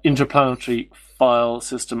 Interplanetary file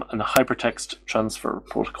system and hypertext transfer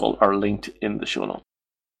protocol are linked in the show notes.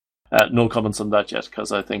 No comments on that yet,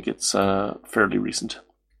 because I think it's fairly recent.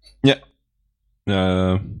 Yeah.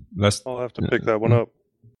 I'll have to pick that one up.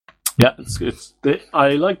 Yeah,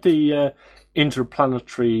 I like the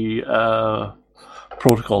interplanetary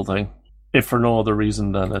protocol thing. If for no other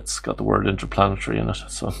reason than it's got the word interplanetary in it.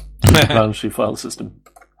 So, interplanetary file system.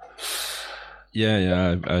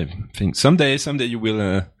 Yeah, I think someday you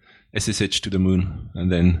will SSH to the moon, and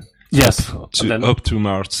then yes, up to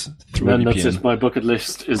Mars through then a VPN. That's it. My bucket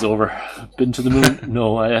list is over. Been to the moon?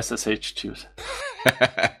 No, I SSH to it.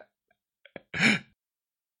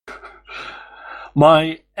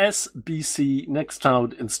 My SBC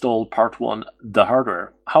Nextcloud install part 1, the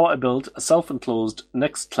hardware. How I built a self-enclosed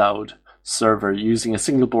Nextcloud server using a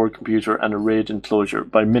single board computer and a RAID enclosure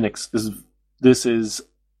by Minix. This is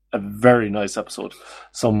a very nice episode.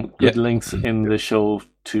 Some good links in the show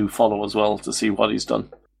to follow as well to see what he's done.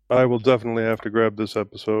 I will definitely have to grab this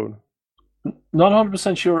episode. Not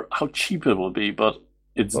 100% sure how cheap it will be, but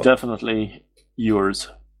it's definitely yours.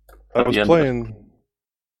 I was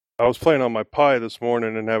playing on my Pi this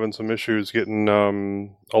morning and having some issues getting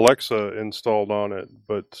Alexa installed on it,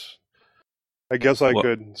 but I guess I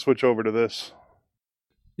could switch over to this.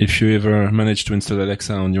 If you ever manage to install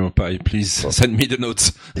Alexa on your Pi, please send me the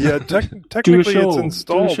notes. Yeah, technically it's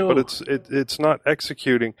installed, but it's not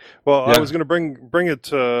executing. Well, I was going to bring it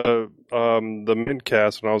to the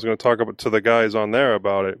Mintcast, and I was going to talk to the guys on there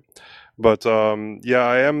about it. But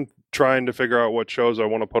I am trying to figure out what shows I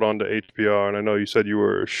want to put onto HPR, and I know you said you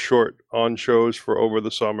were short on shows for over the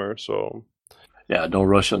summer, so... Yeah, no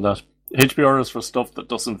rush on that. HPR is for stuff that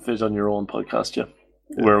doesn't fit on your own podcast,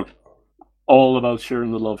 We're all about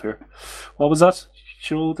sharing the love here. What was that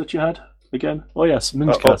show that you had again? Oh, yes,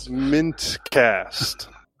 Mintcast. Mintcast.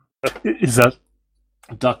 Is that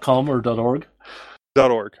 .com or .org?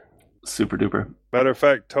 .org. Super duper. Matter of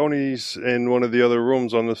fact, Tony's in one of the other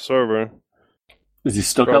rooms on the server. Is he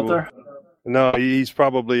stuck out there? No, he's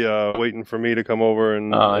probably waiting for me to come over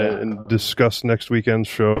and discuss next weekend's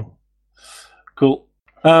show. Cool.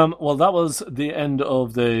 Well, that was the end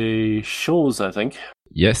of the shows, I think.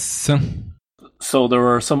 Yes. So there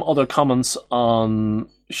were some other comments on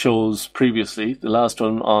shows previously. The last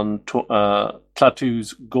one on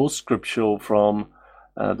Klaatu's Ghost Script show from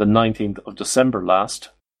the 19th of December last.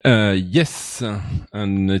 Yes,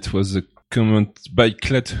 and it was a comment by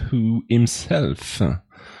Klaatu himself.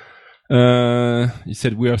 He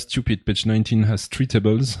said, "We are stupid. Page 19 has 3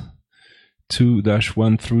 tables,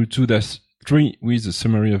 2-1 through 2-3, with a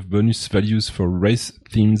summary of bonus values for race,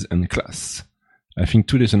 themes, and class. I think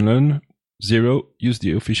 2 lessons learned. 0, use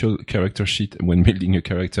the official character sheet when building a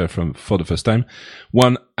character for the first time.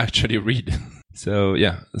 1, actually read." So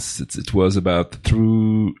yeah, it was about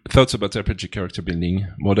thoughts about RPG character building,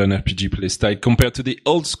 modern RPG playstyle compared to the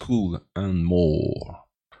old school, and more.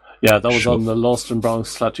 Yeah, that was on the Lost in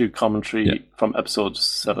Bronx Klaatu commentary from episode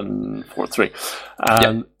 743.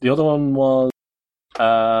 And the other one was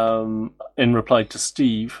in reply to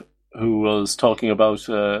Steve, who was talking about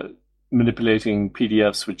manipulating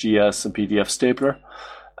PDFs with GS and PDF stapler.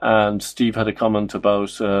 And Steve had a comment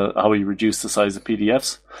about how he reduced the size of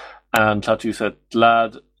PDFs. And Klaatu said,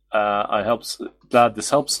 glad this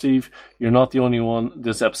helps, Steve. You're not the only one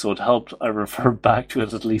this episode helped. I refer back to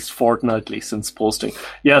it at least fortnightly since posting.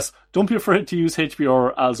 Yes, don't be afraid to use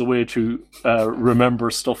HPR as a way to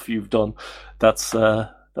remember stuff you've done. That's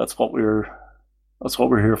what we're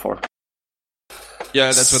here for.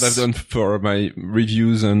 Yeah, that's what I've done for my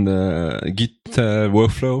reviews and Git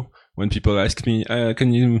workflow. When people ask me,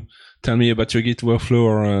 can you tell me about your Git workflow,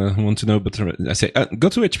 or want to know about it, I say, go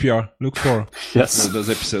to HPR, look for those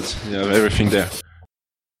episodes. You have everything there.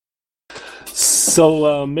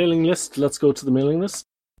 So, mailing list, let's go to the mailing list.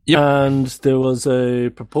 Yep. And there was a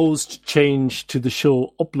proposed change to the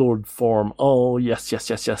show upload form. Oh, yes.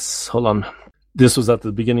 Hold on. This was at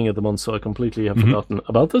the beginning of the month, so I completely have forgotten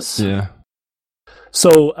about this. Yeah.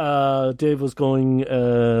 So Dave was going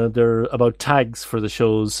there about tags for the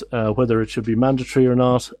shows, whether it should be mandatory or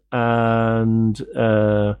not, and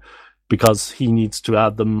because he needs to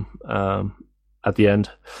add them at the end.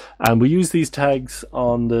 And we use these tags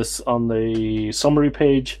on the summary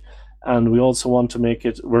page, and we also want to make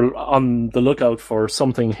it. We're on the lookout for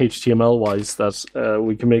something HTML wise that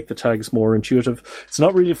we can make the tags more intuitive. It's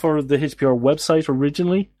not really for the HPR website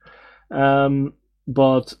originally,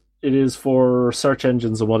 but it is for search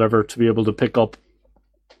engines and whatever to be able to pick up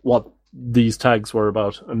what these tags were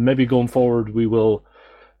about. And maybe going forward, we will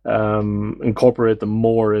incorporate them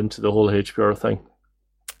more into the whole HPR thing.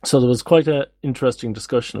 So there was quite an interesting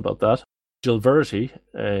discussion about that. Jill Verity,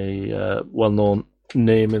 a well-known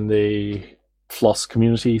name in the Floss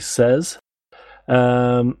community, says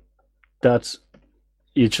that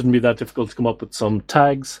it shouldn't be that difficult to come up with some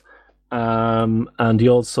tags. And he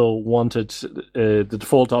also wanted the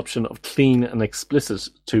default option of clean and explicit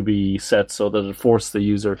to be set so that it forced the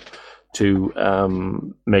user to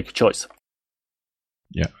make a choice.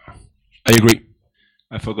 Yeah, I agree.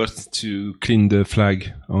 I forgot to clean the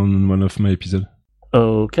flag on one of my episodes.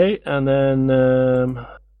 Okay, and then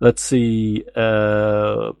let's see.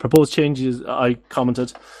 Proposed changes, I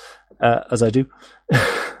commented, as I do.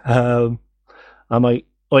 As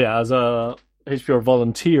a HPR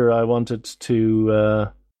volunteer, I wanted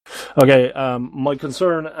to my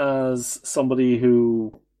concern as somebody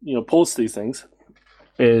who posts these things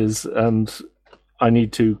is, and I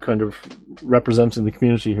need to kind of representing the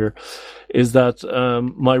community here, is that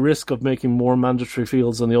my risk of making more mandatory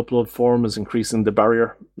fields on the upload form is increasing the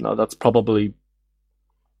barrier. Now, that's probably,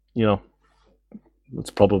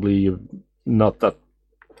 it's probably not that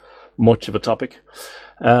much of a topic.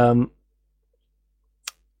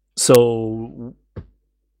 So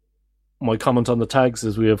my comment on the tags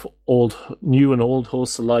is we have new and old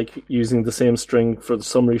hosts alike using the same string for the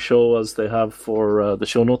summary show as they have for the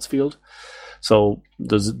show notes field. So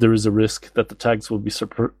there is a risk that the tags will be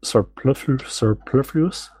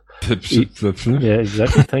superfluous. Yeah,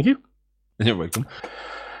 exactly. Thank you. You're welcome.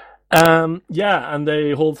 And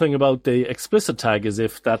the whole thing about the explicit tag is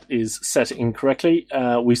if that is set incorrectly.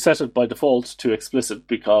 We set it by default to explicit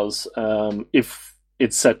because if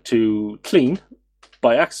it's set to clean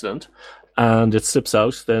by accident and it slips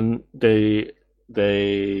out, then the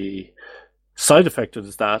side effect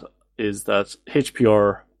of that is that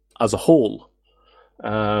HPR as a whole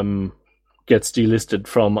gets delisted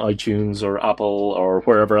from iTunes or Apple or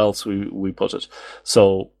wherever else we put it.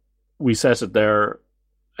 So we set it there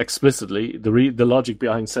explicitly. The logic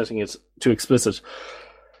behind setting it to explicit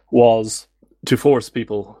was to force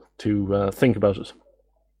people to think about it.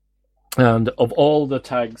 And of all the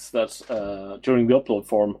tags that during the upload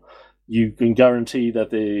form, you can guarantee that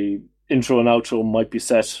the intro and outro might be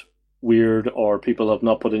set weird or people have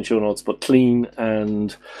not put in show notes, but clean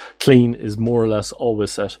is more or less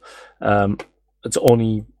always set. It's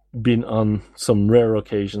only been on some rare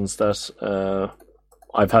occasions that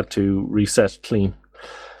I've had to reset clean.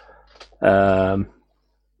 And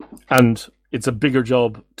it's a bigger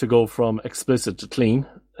job to go from explicit to clean.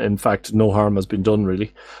 In fact, no harm has been done,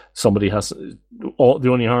 really. The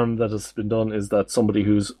only harm that has been done is that somebody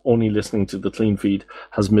who's only listening to the clean feed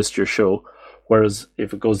has missed your show. Whereas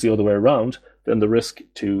if it goes the other way around, then the risk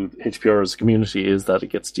to HPR as a community is that it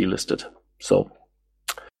gets delisted. So,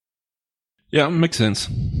 yeah, makes sense.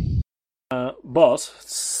 But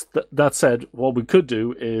that said, what we could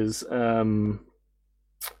do is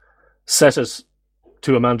set it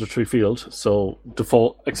to a mandatory field, so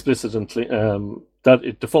default explicit and that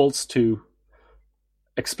it defaults to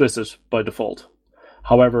explicit by default.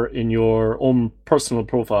 However, in your own personal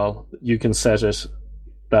profile, you can set it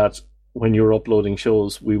that when you're uploading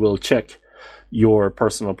shows, we will check your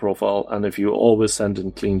personal profile, and if you always send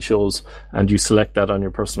in clean shows and you select that on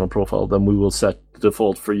your personal profile, then we will set the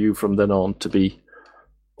default for you from then on to be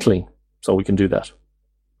clean. So we can do that.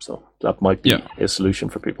 So that might be a solution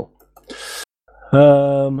for people.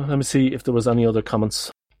 Let me see if there was any other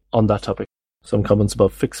comments on that topic. Some comments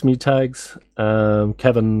about fix me tags.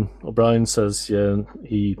 Kevin O'Brien says,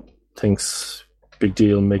 he thinks big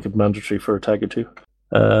deal, make it mandatory for a tag or two.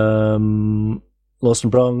 Lost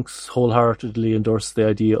in Bronx wholeheartedly endorses the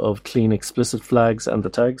idea of clean explicit flags and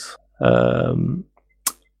the tags.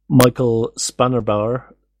 Michael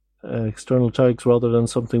Spannerbauer, external tags rather than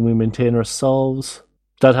something we maintain ourselves.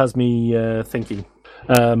 That has me thinking.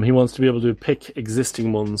 He wants to be able to pick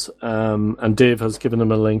existing ones, and Dave has given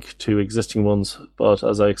him a link to existing ones, but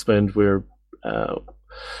as I explained, we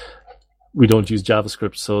don't use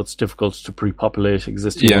JavaScript, so it's difficult to pre-populate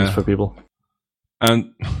existing ones for people.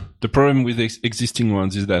 And the problem with existing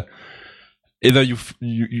ones is that either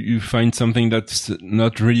you find something that's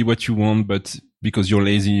not really what you want, but because you're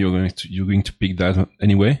lazy, you're going to pick that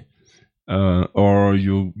anyway, or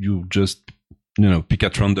you just pick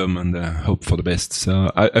at random and hope for the best.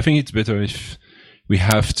 So I think it's better if we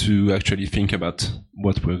have to actually think about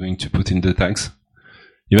what we're going to put in the tags.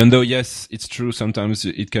 Even though, yes, it's true, sometimes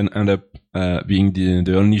it can end up being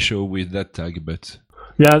the only show with that tag, but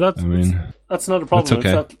yeah, that's not a problem.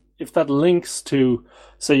 Okay. If that links to,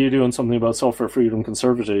 say, you're doing something about software freedom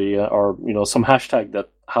conservatory, or some hashtag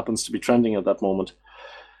that happens to be trending at that moment,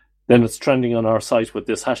 then it's trending on our site with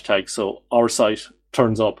this hashtag, so our site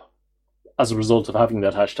turns up as a result of having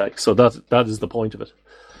that hashtag. So that is the point of it.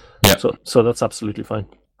 Yeah. So that's absolutely fine.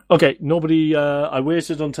 Okay, nobody. I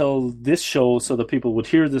waited until this show so that people would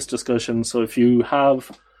hear this discussion. So if you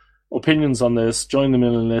have opinions on this, join the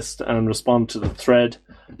mailing list and respond to the thread,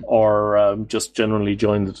 or just generally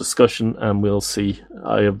join the discussion, and we'll see.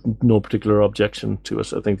 I have no particular objection to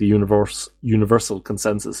it. I think the universal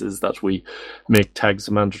consensus is that we make tags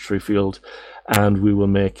a mandatory field, and we will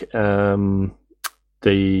make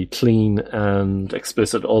the clean and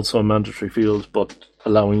explicit also a mandatory field, but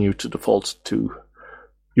allowing you to default to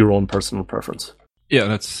your own personal preference. Yeah,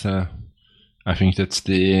 that's. I think that's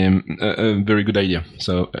a very good idea.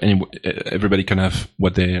 So everybody can have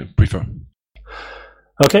what they prefer.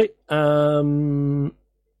 Okay.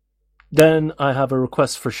 Then I have a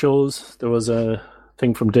request for shows. There was a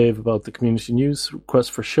thing from Dave about the community news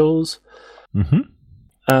request for shows. Mm-hmm.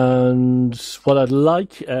 And what I'd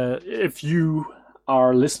like, if you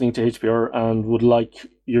are listening to HPR and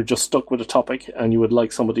you're just stuck with a topic and you would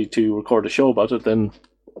like somebody to record a show about it, then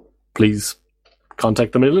please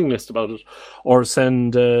contact the mailing list about it, or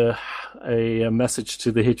send a message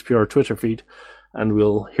to the HPR Twitter feed, and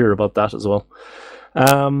we'll hear about that as well.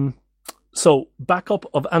 So, backup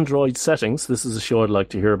of Android settings. This is a show I'd like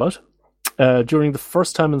to hear about. During the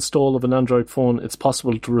first time install of an Android phone, it's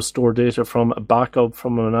possible to restore data from a backup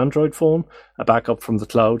from an Android phone, a backup from the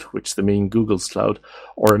cloud, which they mean Google's cloud,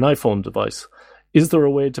 or an iPhone device. Is there a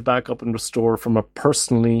way to backup and restore from a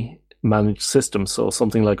personally managed system, so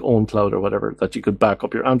something like OwnCloud or whatever, that you could back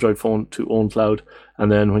up your Android phone to OwnCloud,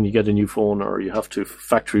 and then when you get a new phone or you have to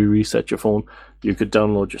factory reset your phone, you could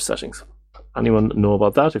download your settings? Anyone know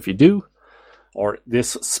about that? If you do, or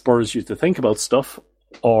this spurs you to think about stuff,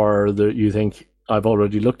 or you think, I've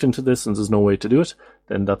already looked into this and there's no way to do it,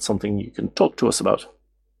 then that's something you can talk to us about.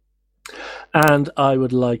 And I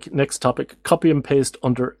would like, next topic, copy and paste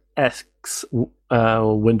under X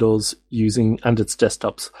Windows and its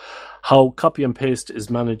desktops. How copy and paste is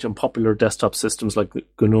managed on popular desktop systems like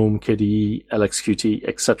GNOME, KDE, LXQT,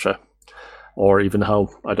 etc. Or even how,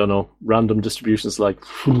 I don't know, random distributions like,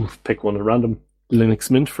 pick one at random,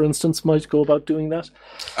 Linux Mint, for instance, might go about doing that.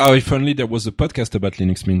 Oh, if only there was a podcast about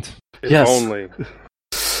Linux Mint. If only.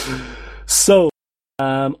 So,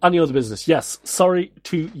 on the other business, yes, sorry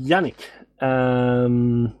to Yannick.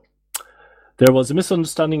 There was a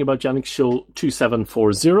misunderstanding about Yannick's show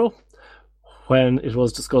 2740 when it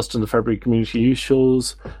was discussed in the February community use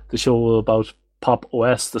shows, the show about Pop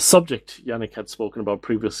OS, the subject Yannick had spoken about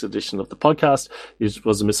previous edition of the podcast. It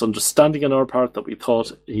was a misunderstanding on our part that we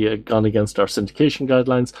thought he had gone against our syndication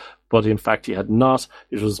guidelines, but in fact he had not.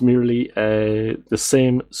 It was merely the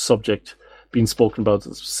same subject being spoken about,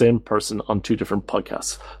 the same person on two different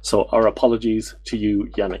podcasts. So our apologies to you,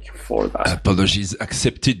 Yannick, for that. Apologies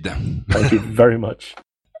accepted. Thank you very much.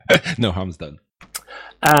 No harm's done.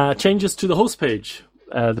 Changes to the host page.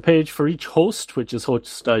 The page for each host, which is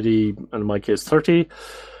host ID, in my case 30,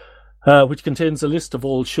 which contains a list of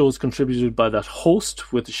all shows contributed by that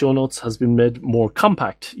host with the show notes, has been made more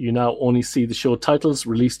compact. You now only see the show titles,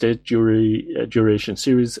 release date, duration,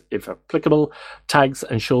 series, if applicable, tags,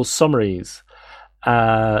 and show summaries.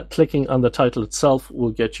 Clicking on the title itself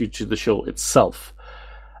will get you to the show itself.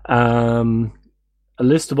 A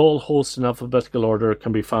list of all hosts in alphabetical order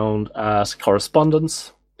can be found at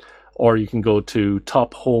correspondence, or you can go to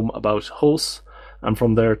top home about hosts, and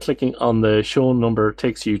from there clicking on the show number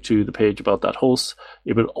takes you to the page about that host.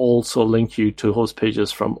 It will also link you to host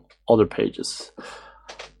pages from other pages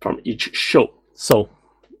from each show. So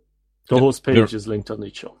the host page is linked on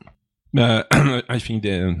each show. I think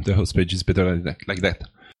the host page is better like that.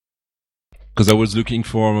 Because I was looking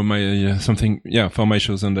for my for my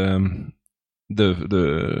shows, and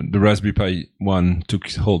the Raspberry Pi one took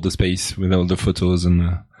all the space with all the photos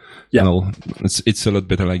and it's a lot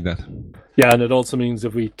better like that. Yeah, and it also means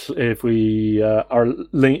if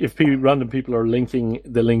random people are linking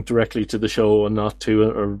the link directly to the show and not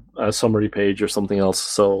to a summary page or something else,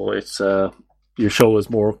 so it's your show is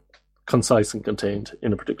more concise and contained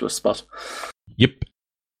in a particular spot. Yep.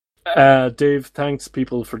 Dave thanks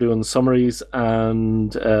people for doing summaries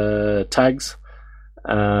and tags.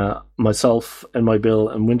 Myself and my Bill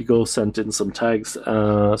and Wendigo sent in some tags,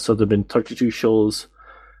 so there have been 32 shows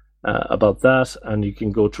about that, and you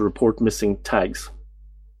can go to report missing tags.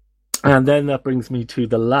 And then that brings me to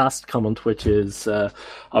the last comment, which is I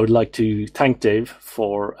would like to thank Dave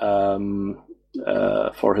for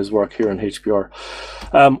his work here in HPR.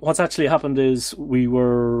 What's actually happened is we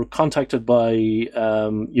were contacted by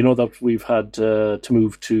that we've had to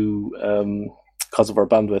move to because of our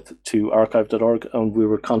bandwidth to archive.org, and we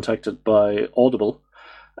were contacted by Audible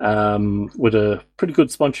with a pretty good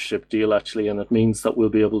sponsorship deal, actually, and it means that we'll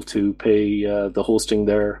be able to pay the hosting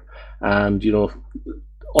there and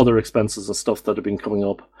other expenses and stuff that have been coming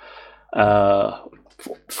up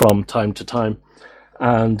from time to time.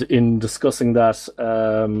 And in discussing that,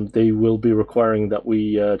 they will be requiring that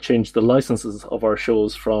we change the licenses of our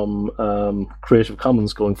shows from Creative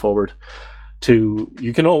Commons going forward to,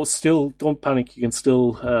 you can always still, don't panic, you can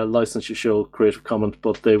still license your show Creative Commons,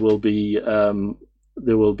 but they will be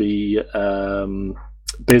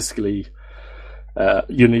basically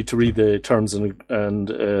you need to read the terms and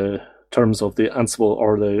terms of the Ansible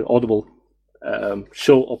or the Audible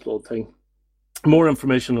show upload thing. More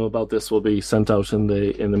information about this will be sent out in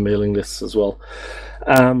the mailing lists as well.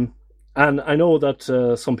 And I know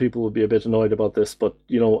that some people will be a bit annoyed about this, but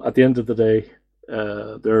at the end of the day,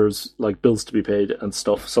 there's like bills to be paid and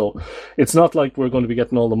stuff. So it's not like we're going to be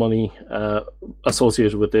getting all the money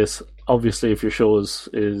associated with this. Obviously, if your show is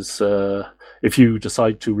if you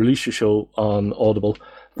decide to release your show on Audible,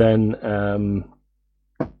 then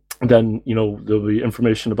there'll be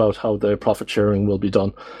information about how the profit sharing will be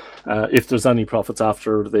done, if there's any profits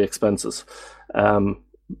after the expenses.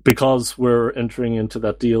 Because we're entering into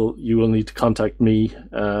that deal, you will need to contact me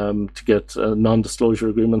to get a non-disclosure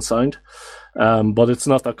agreement signed. But it's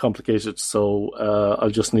not that complicated, so I'll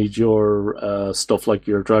just need your stuff like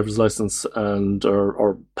your driver's license and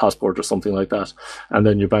or passport or something like that, and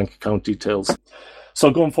then your bank account details. So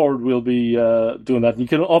going forward, we'll be doing that. You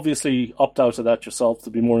can obviously opt out of that yourself.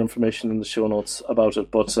 There'll be more information in the show notes about it.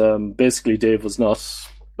 But basically, Dave was not...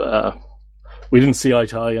 we didn't see eye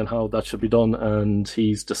to eye on how that should be done, and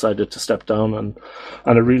he's decided to step down. And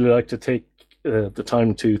I'd really like to take the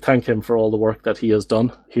time to thank him for all the work that he has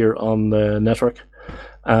done here on the network.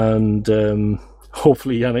 And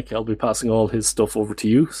hopefully, Yannick, I'll be passing all his stuff over to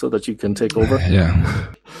you so that you can take over.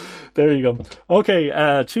 Yeah. There you go. Okay,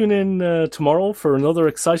 tune in tomorrow for another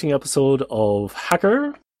exciting episode of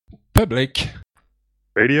Hacker Public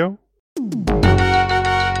Radio.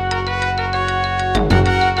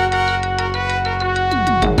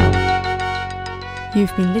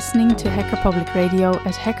 You've been listening to Hacker Public Radio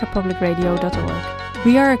at hackerpublicradio.org.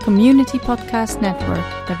 We are a community podcast network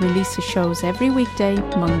that releases shows every weekday,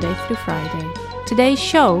 Monday through Friday. Today's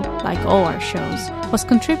show, like all our shows, was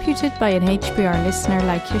contributed by an HPR listener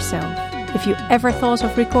like yourself. If you ever thought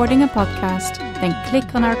of recording a podcast, then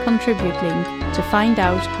click on our contribute link to find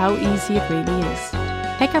out how easy it really is.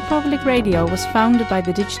 Hacker Public Radio was founded by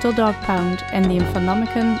the Digital Dog Pound and the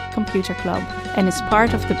Infonomicon Computer Club and is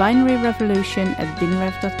part of the binary revolution at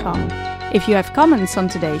binrev.com. If you have comments on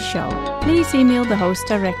today's show, please email the host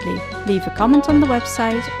directly, leave a comment on the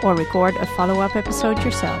website, or record a follow-up episode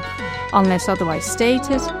yourself. Unless otherwise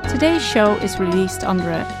stated, today's show is released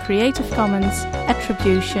under a Creative Commons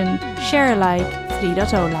Attribution Share Alike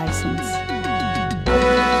 3.0 license.